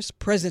Congress,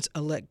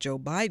 President-elect Joe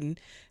Biden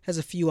has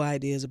a few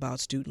ideas about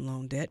student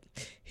loan debt.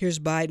 Here's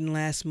Biden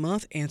last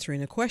month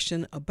answering a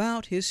question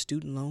about his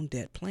student loan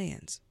debt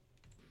plans.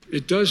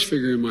 It does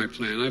figure in my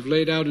plan. I've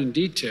laid out in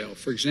detail.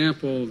 For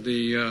example,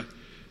 the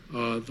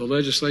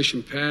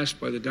legislation passed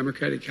by the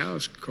Democratic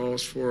House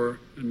calls for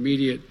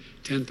immediate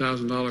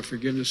 $10,000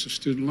 forgiveness of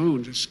student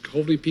loans. It's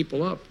holding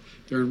people up.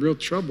 They're in real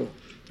trouble.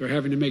 They're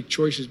having to make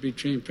choices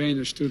between paying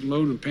their student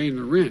loan and paying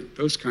their rent,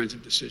 those kinds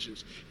of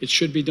decisions. It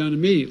should be done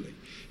immediately.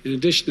 In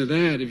addition to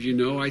that, as you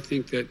know, I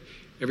think that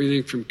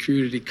everything from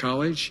community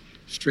college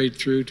straight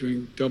through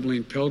to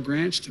doubling Pell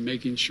Grants to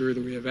making sure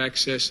that we have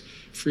access,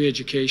 free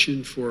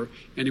education for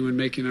anyone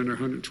making under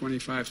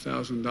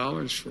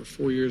 $125,000 for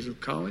 4 years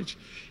of college.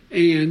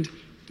 And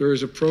there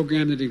is a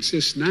program that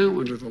exists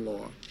now under the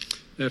law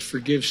that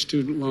forgives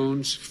student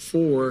loans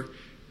for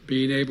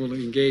being able to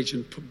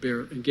engaging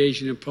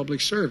in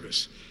public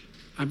service.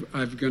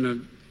 I'm going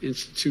to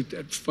institute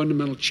that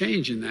fundamental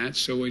change in that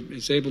so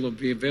it's able to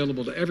be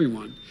available to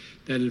everyone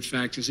that in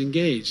fact is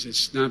engaged.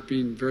 It's not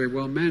being very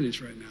well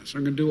managed right now. So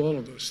I'm going to do all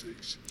of those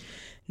things.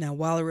 Now,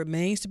 while it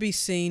remains to be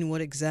seen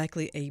what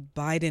exactly a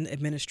Biden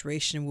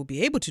administration will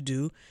be able to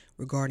do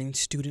regarding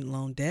student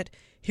loan debt,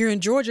 here in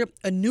Georgia,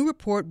 a new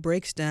report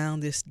breaks down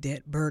this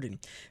debt burden.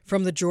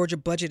 From the Georgia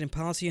Budget and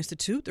Policy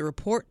Institute, the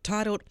report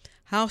titled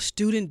How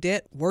Student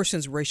Debt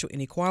Worsens Racial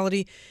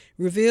Inequality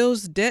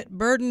reveals debt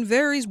burden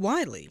varies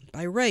widely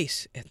by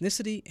race,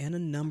 ethnicity, and a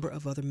number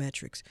of other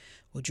metrics.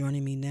 Well,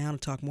 joining me now to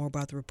talk more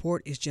about the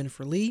report is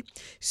Jennifer Lee,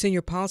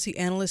 Senior Policy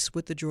Analyst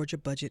with the Georgia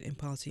Budget and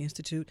Policy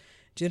Institute.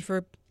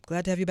 Jennifer,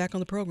 glad to have you back on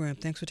the program.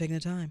 Thanks for taking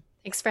the time.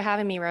 Thanks for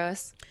having me,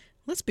 Rose.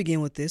 Let's begin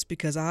with this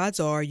because odds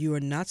are you are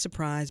not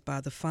surprised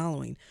by the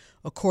following.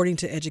 According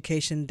to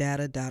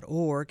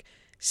educationdata.org,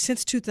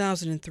 since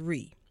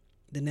 2003,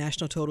 the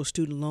national total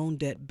student loan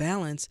debt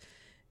balance,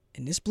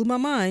 and this blew my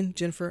mind,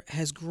 Jennifer,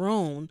 has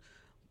grown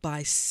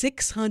by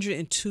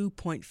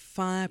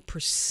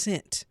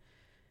 602.5%.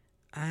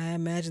 I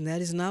imagine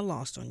that is not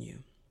lost on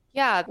you.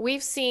 Yeah,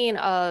 we've seen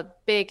a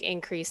big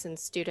increase in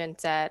student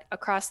debt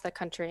across the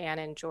country and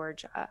in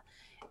Georgia.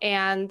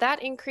 And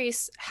that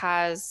increase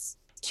has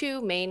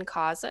two main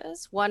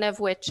causes, one of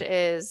which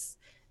is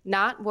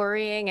not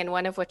worrying and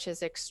one of which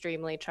is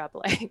extremely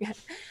troubling.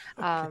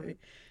 Okay.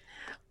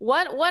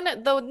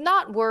 The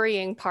not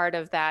worrying part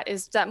of that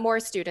is that more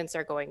students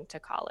are going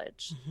to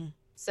college. Mm-hmm.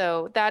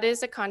 So that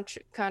is a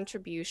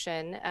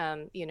contribution.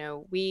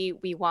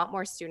 We want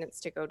more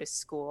students to go to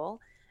school.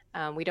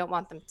 We don't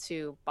want them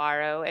to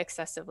borrow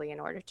excessively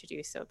in order to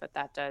do so, but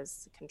that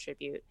does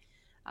contribute.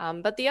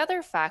 But the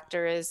other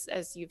factor is,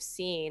 as you've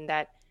seen,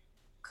 that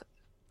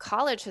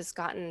college has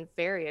gotten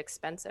very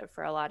expensive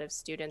for a lot of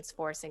students,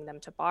 forcing them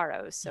to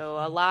borrow. So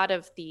a lot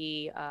of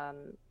the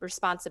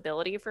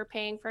responsibility for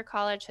paying for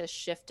college has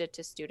shifted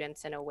to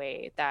students in a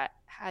way that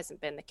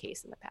hasn't been the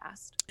case in the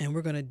past. And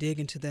we're going to dig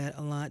into that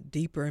a lot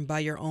deeper. And by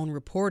your own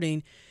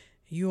reporting,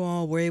 you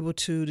all were able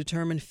to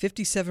determine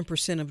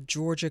 57% of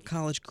Georgia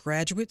college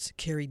graduates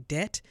carry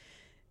debt.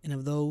 And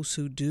of those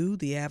who do,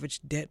 the average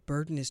debt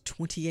burden is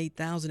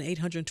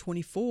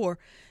 $28,824.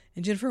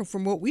 And Jennifer,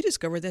 from what we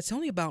discovered, that's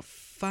only about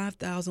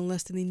 $5,000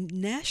 less than the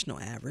national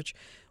average,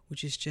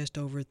 which is just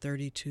over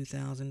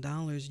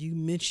 $32,000. You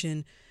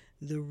mentioned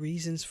the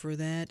reasons for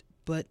that,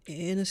 but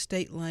in a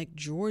state like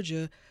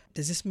Georgia,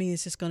 does this mean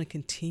it's just going to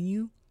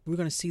continue? We're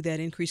going to see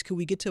that increase. Could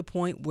we get to a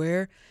point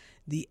where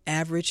the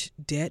average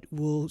debt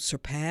will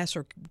surpass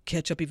or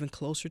catch up even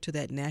closer to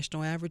that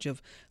national average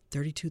of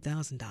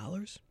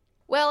 $32,000?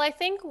 Well, I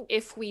think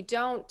if we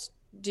don't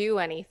do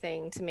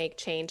anything to make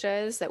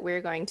changes, that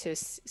we're going to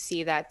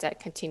see that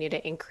debt continue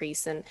to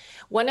increase. And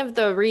one of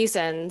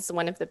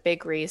the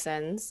big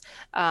reasons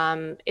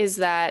is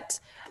that,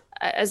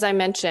 as I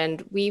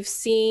mentioned, we've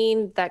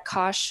seen that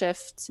cost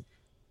shift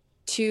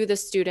to the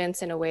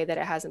students in a way that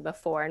it hasn't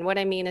before. And what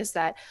I mean is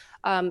that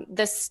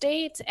the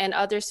state and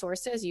other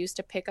sources used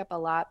to pick up a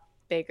lot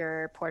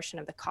bigger portion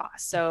of the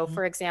cost. So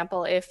for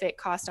example, if it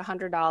cost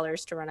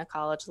 $100 to run a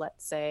college,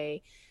 let's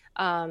say,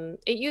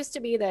 it used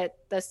to be that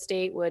the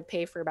state would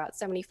pay for about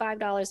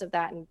 $75 of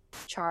that and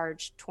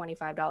charge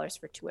 $25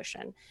 for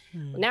tuition.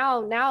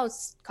 Now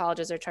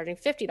colleges are charging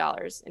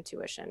 $50 in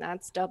tuition.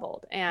 That's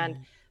doubled.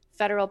 And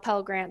federal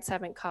Pell Grants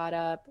haven't caught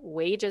up.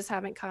 Wages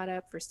haven't caught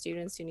up for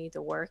students who need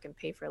to work and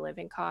pay for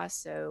living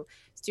costs. So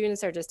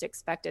students are just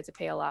expected to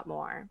pay a lot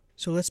more.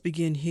 So let's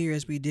begin here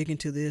as we dig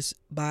into this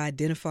by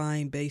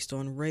identifying based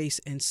on race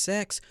and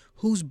sex,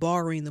 who's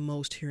borrowing the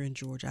most here in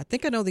Georgia. I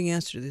think I know the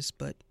answer to this,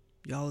 but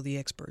y'all are the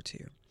experts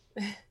here.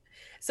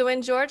 So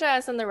in Georgia,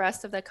 as in the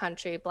rest of the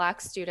country,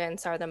 Black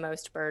students are the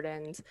most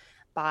burdened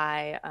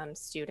by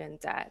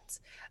student debt.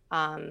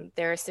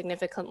 They're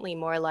significantly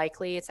more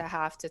likely to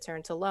have to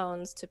turn to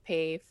loans to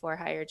pay for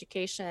higher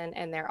education,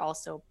 and they're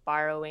also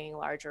borrowing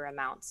larger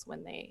amounts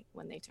when they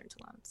turn to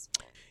loans.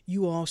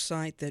 You all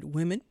cite that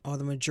women are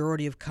the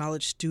majority of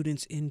college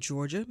students in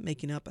Georgia,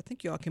 making up, I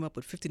think you all came up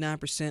with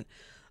 59%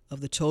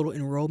 of the total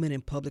enrollment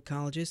in public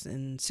colleges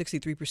and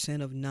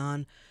 63% of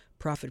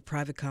non-profit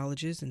private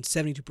colleges and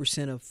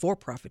 72% of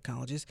for-profit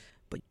colleges.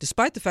 But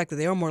despite the fact that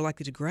they are more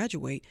likely to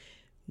graduate,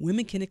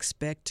 women can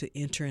expect to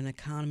enter an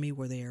economy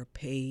where they are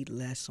paid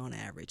less on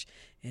average.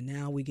 And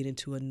now we get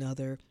into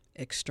another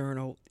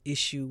external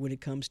issue when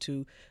it comes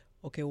to,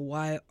 okay,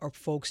 why are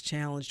folks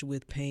challenged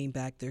with paying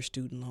back their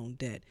student loan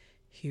debt?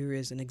 Here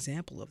is an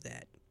example of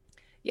that.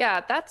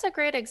 Yeah, that's a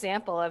great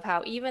example of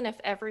how even if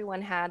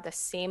everyone had the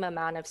same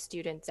amount of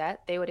student debt,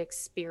 they would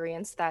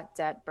experience that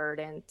debt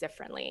burden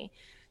differently.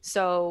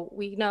 So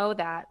we know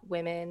that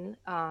women,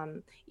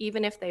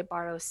 even if they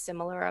borrow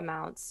similar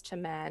amounts to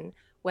men,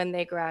 when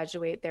they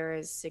graduate, there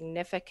is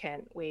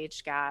significant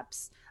wage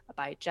gaps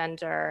by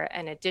gender.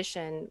 In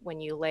addition, when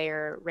you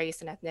layer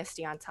race and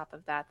ethnicity on top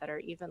of that are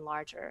even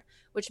larger,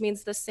 which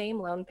means the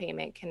same loan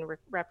payment can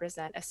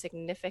represent a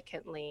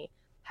significantly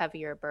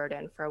heavier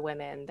burden for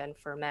women than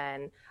for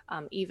men,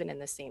 even in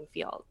the same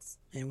fields.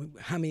 And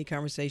how many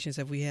conversations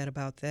have we had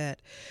about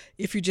that?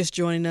 If you're just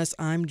joining us,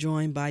 I'm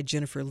joined by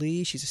Jennifer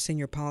Lee. She's a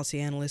senior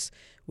policy analyst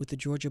with the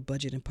Georgia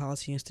Budget and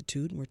Policy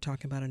Institute, and we're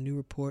talking about a new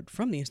report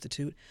from the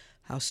Institute,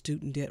 How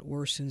Student Debt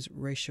Worsens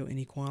Racial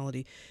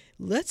Inequality.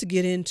 Let's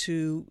get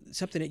into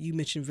something that you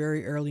mentioned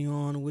very early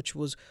on, which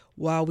was,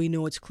 while we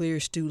know it's clear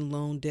student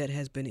loan debt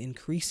has been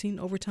increasing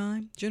over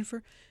time,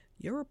 Jennifer,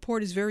 your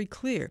report is very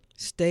clear.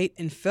 State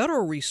and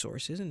federal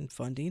resources and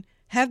funding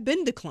have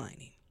been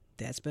declining.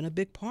 That's been a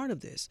big part of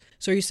this.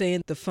 So you're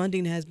saying the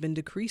funding has been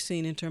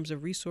decreasing in terms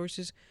of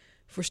resources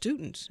for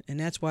students, and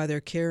that's why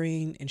they're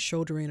carrying and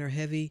shouldering a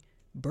heavy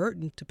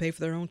burden to pay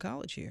for their own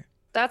college here.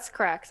 That's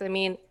correct. I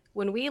mean,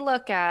 when we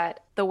look at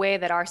the way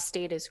that our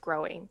state is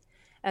growing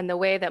and the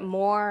way that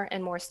more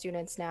and more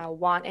students now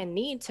want and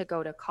need to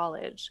go to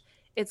college,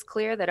 it's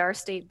clear that our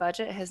state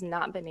budget has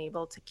not been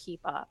able to keep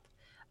up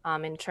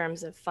in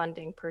terms of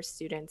funding per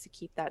student to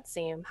keep that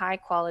same high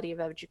quality of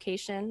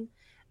education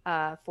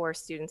for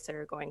students that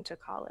are going to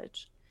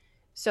college.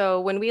 So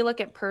when we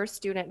look at per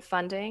student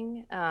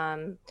funding,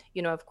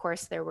 of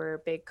course, there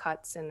were big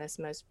cuts in this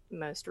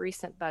most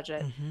recent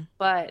budget,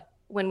 but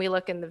when we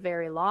look in the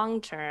very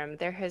long term,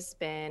 there has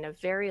been a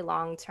very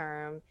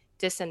long-term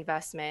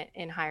disinvestment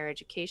in higher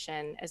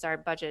education as our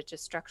budget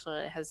just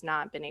structurally has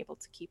not been able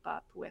to keep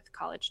up with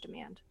college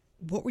demand.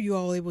 What were you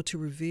all able to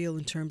reveal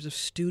in terms of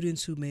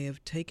students who may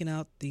have taken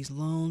out these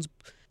loans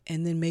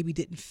and then maybe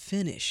didn't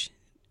finish?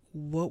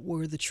 What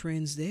were the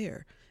trends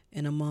there,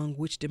 and among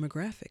which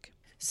demographic?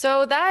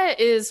 So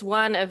that is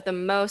one of the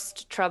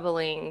most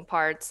troubling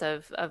parts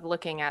of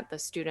looking at the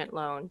student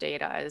loan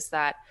data, is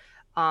that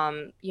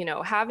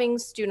having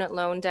student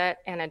loan debt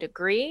and a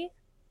degree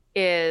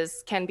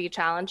can be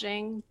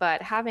challenging,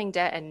 but having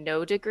debt and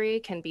no degree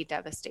can be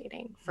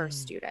devastating for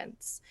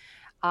students.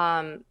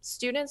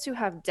 Students who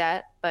have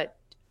debt but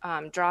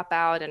drop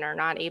out and are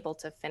not able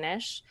to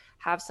finish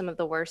have some of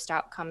the worst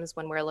outcomes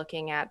when we're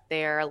looking at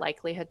their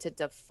likelihood to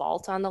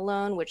default on the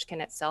loan, which can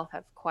itself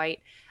have quite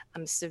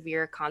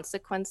severe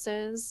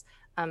consequences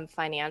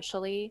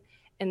financially.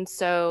 And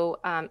so,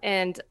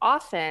 and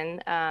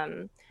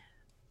often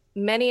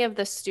many of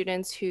the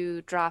students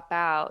who drop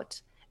out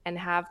and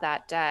have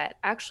that debt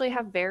actually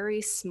have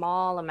very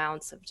small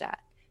amounts of debt.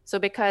 So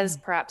because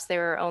perhaps they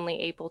were only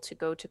able to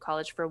go to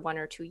college for 1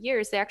 or 2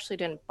 years, they actually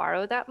didn't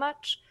borrow that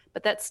much,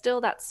 but that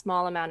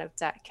small amount of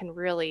debt can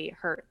really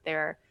hurt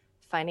their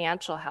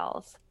financial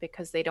health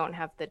because they don't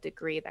have the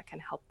degree that can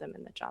help them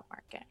in the job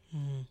market.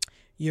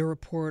 Your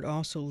report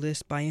also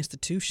lists by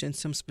institution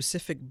some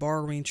specific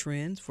borrowing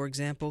trends. For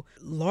example,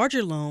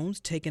 larger loans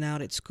taken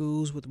out at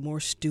schools with more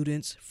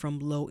students from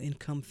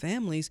low-income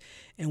families.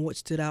 And what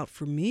stood out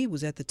for me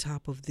was at the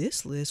top of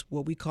this list,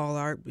 what we call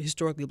our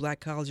historically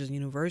black colleges and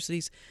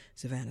universities: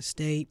 Savannah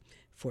State,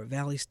 Fort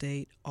Valley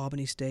State,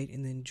 Albany State,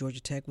 and then Georgia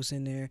Tech was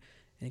in there,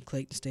 and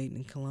Clayton State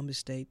and Columbus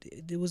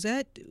State. Was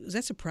that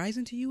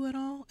surprising to you at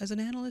all as an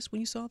analyst when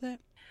you saw that?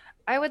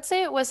 I would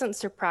say it wasn't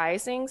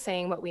surprising,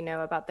 saying what we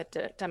know about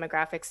the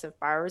demographics of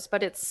borrowers,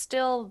 but it's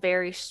still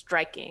very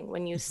striking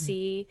when you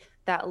see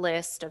that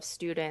list of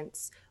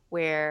students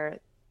where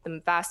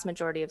the vast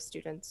majority of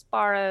students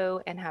borrow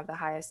and have the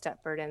highest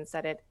debt burdens,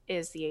 that it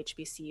is the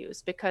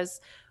HBCUs.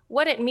 Because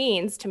what it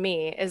means to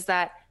me is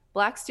that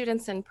Black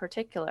students in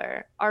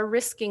particular are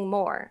risking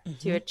more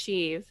to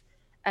achieve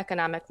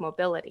economic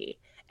mobility.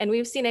 And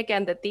we've seen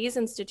again that these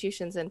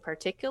institutions in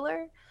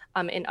particular,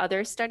 in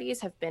other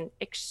studies, have been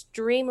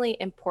extremely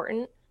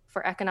important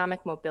for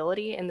economic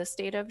mobility in the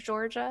state of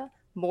Georgia,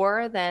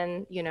 more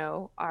than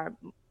our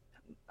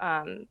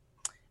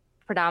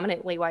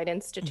predominantly white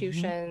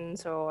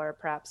institutions or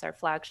perhaps our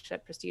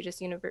flagship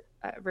prestigious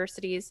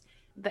universities.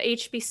 The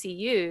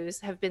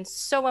HBCUs have been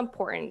so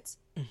important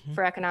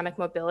for economic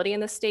mobility in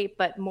the state,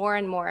 but more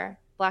and more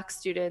Black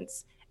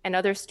students and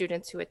other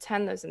students who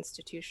attend those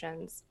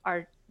institutions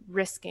are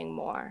risking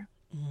more.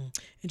 And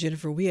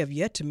Jennifer, we have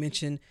yet to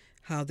mention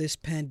how this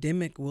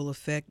pandemic will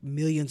affect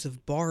millions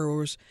of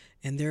borrowers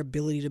and their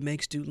ability to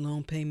make student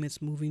loan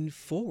payments moving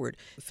forward.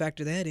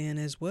 Factor that in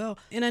as well.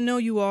 And I know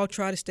you all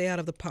try to stay out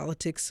of the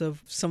politics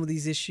of some of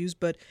these issues,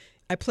 but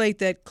I played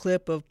that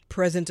clip of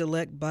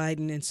President-elect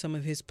Biden and some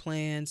of his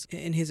plans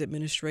in his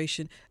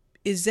administration.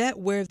 Is that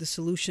where the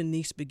solution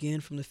needs to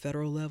begin from the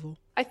federal level?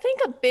 I think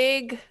a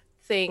big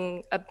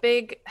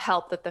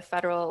help that the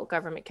federal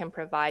government can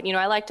provide,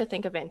 I like to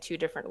think of it in two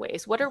different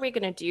ways. What are we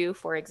going to do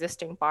for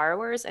existing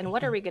borrowers, and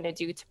what are we going to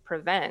do to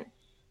prevent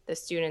the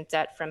student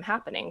debt from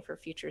happening for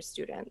future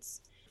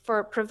students?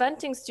 For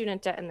preventing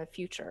student debt in the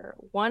future,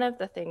 one of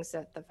the things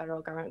that the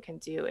federal government can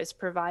do is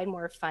provide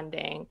more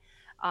funding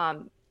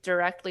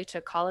directly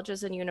to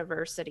colleges and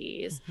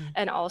universities,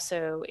 and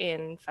also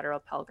in federal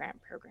Pell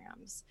Grant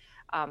programs.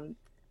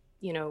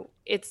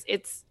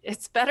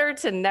 It's better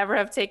to never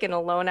have taken a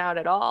loan out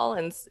at all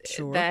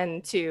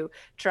than to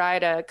try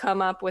to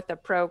come up with a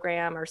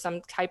program or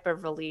some type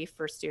of relief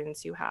for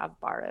students who have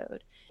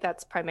borrowed.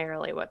 That's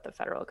primarily what the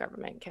federal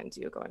government can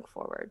do going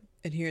forward.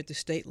 And here at the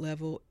state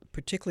level,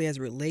 particularly as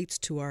it relates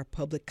to our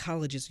public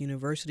colleges and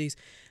universities,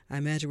 I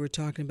imagine we're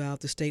talking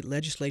about the state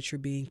legislature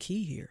being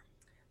key here.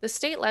 The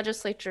state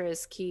legislature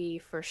is key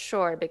for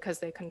sure because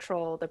they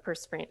control the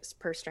purse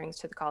strings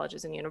to the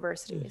colleges and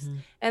universities.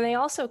 And they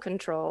also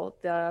control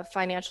the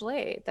financial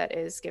aid that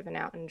is given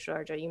out in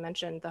Georgia. You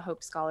mentioned the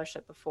Hope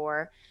Scholarship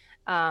before.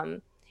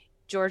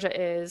 Georgia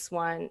is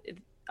one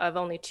of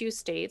only 2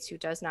 states who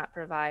does not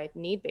provide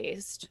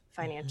need-based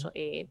financial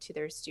aid to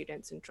their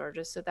students in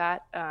Georgia. So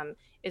that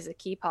is a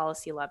key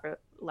policy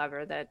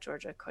lever that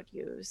Georgia could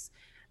use.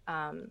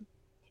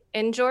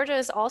 And Georgia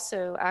is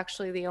also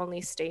actually the only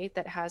state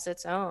that has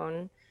its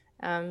own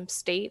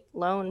state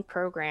loan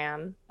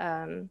program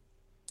that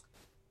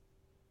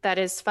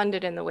is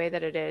funded in the way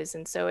that it is.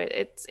 And so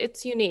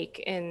it's unique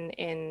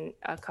in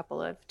a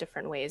couple of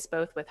different ways,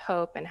 both with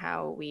Hope and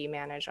how we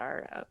manage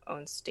our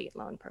own state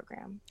loan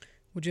program.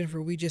 Well, Jennifer,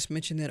 we just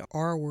mentioned that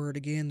R word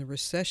again, the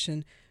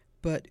recession.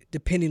 But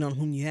depending on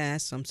whom you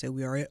ask, some say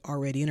we are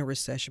already in a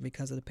recession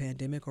because of the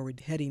pandemic or we're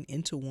heading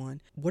into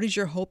one. What is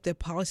your hope that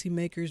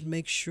policymakers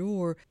make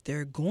sure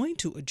they're going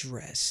to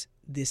address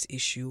this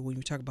issue when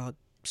you talk about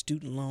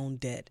student loan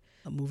debt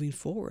moving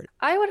forward?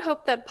 I would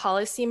hope that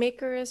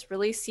policymakers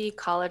really see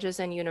colleges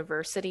and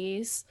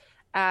universities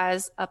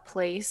as a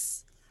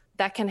place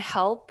that can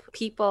help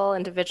people,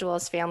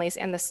 individuals, families,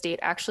 and the state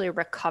actually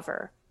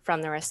recover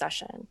from the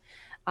recession.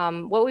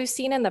 What we've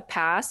seen in the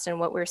past and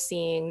what we're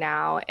seeing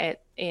now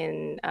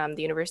in the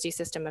university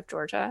system of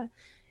Georgia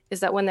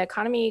is that when the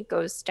economy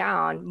goes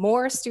down,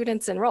 more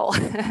students enroll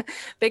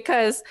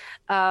because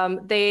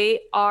they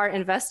are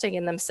investing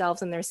in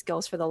themselves and their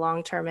skills for the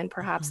long term, and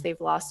perhaps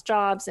they've lost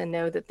jobs and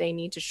know that they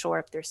need to shore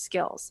up their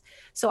skills.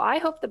 So I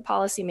hope that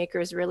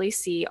policymakers really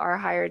see our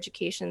higher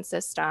education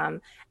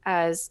system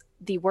as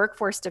the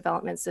workforce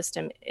development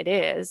system it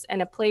is,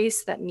 and a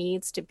place that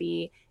needs to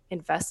be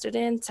invested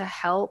in to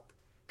help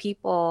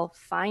people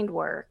find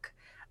work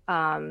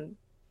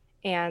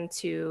and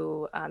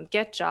to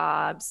get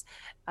jobs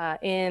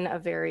in a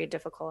very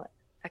difficult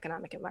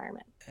economic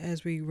environment.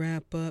 As we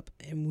wrap up,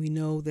 and we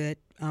know that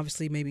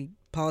obviously maybe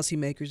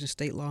policymakers and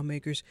state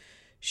lawmakers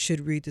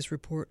should read this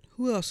report,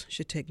 who else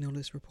should take note of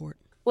this report?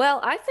 Well,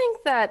 I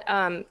think that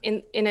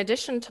in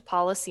addition to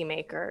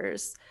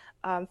policymakers,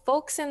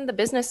 folks in the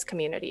business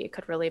community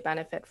could really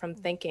benefit from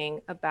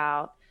thinking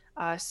about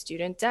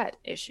student debt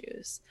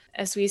issues.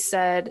 As we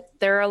said,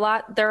 there are a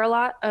lot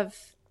of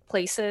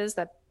places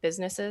that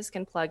businesses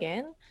can plug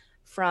in,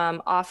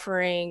 from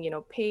offering,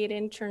 paid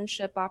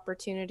internship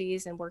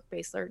opportunities and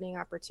work-based learning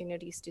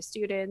opportunities to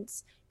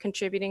students,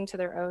 contributing to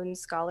their own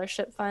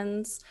scholarship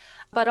funds,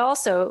 but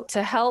also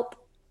to help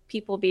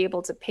people be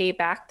able to pay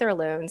back their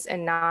loans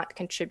and not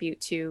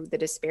contribute to the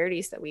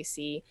disparities that we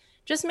see.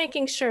 Just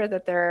making sure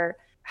that they're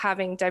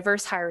having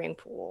diverse hiring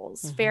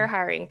pools, fair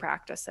hiring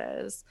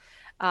practices.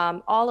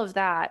 All of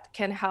that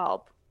can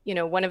help.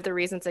 One of the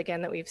reasons,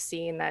 again, that we've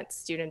seen that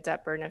student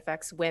debt burden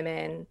affects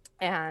women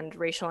and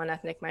racial and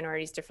ethnic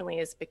minorities differently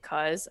is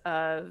because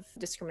of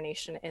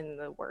discrimination in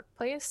the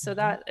workplace. So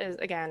that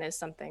is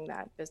something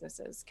that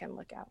businesses can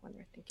look at when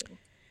they're thinking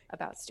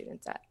about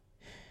student debt.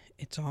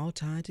 It's all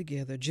tied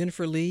together.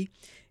 Jennifer Lee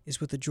is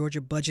with the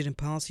Georgia Budget and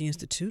Policy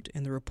Institute,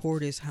 and the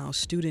report is How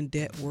Student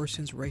Debt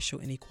Worsens Racial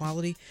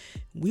Inequality.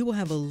 We will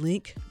have a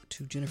link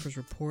to Jennifer's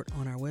report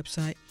on our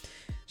website.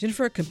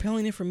 Jennifer,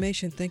 compelling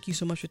information. Thank you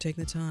so much for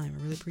taking the time.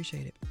 I really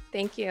appreciate it.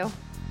 Thank you.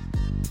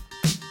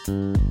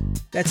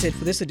 That's it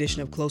for this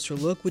edition of Closer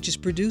Look, which is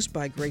produced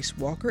by Grace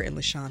Walker and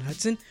LaShawn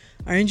Hudson.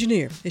 Our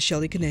engineer is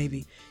Shelley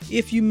Canavy.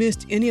 If you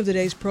missed any of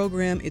today's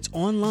program, it's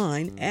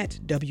online at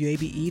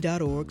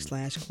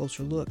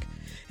wabe.org/closerlook.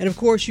 And of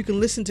course, you can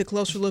listen to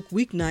Closer Look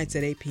weeknights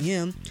at 8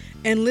 p.m.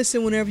 and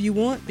listen whenever you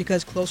want,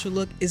 because Closer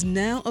Look is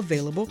now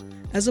available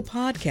as a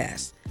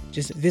podcast.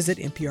 Just visit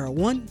NPR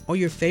One or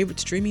your favorite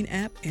streaming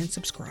app and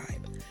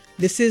subscribe.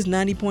 This is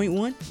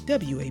 90.1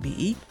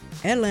 WABE,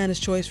 Atlanta's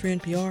Choice for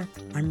NPR.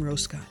 I'm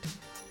Rose Scott.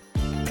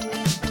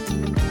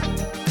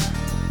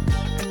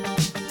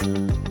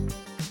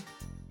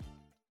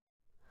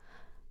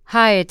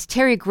 Hi, it's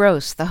Terry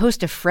Gross, the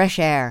host of Fresh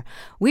Air.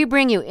 We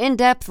bring you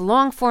in-depth,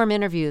 long-form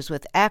interviews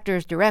with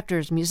actors,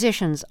 directors,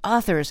 musicians,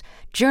 authors,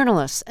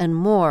 journalists, and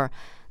more.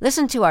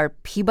 Listen to our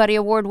Peabody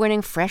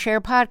Award-winning Fresh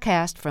Air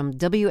podcast from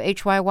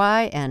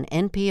WHYY and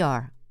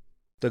NPR.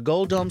 The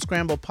Gold Dome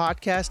Scramble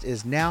podcast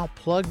is now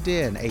plugged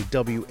in, a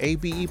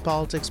WABE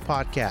Politics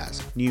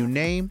podcast. New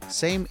name,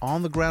 same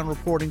on-the-ground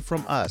reporting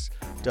from us,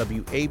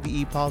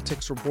 WABE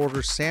Politics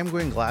reporters Sam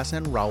Gringlass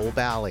and Raul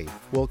Bali.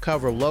 We'll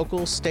cover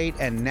local, state,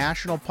 and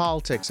national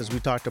politics as we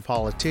talk to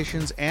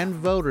politicians and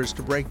voters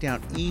to break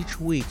down each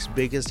week's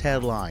biggest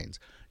headlines.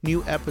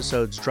 New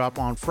episodes drop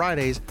on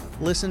Fridays.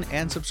 Listen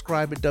and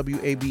subscribe at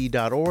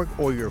WABE.org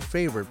or your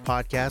favorite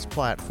podcast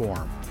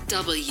platform.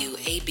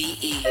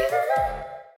 WABE.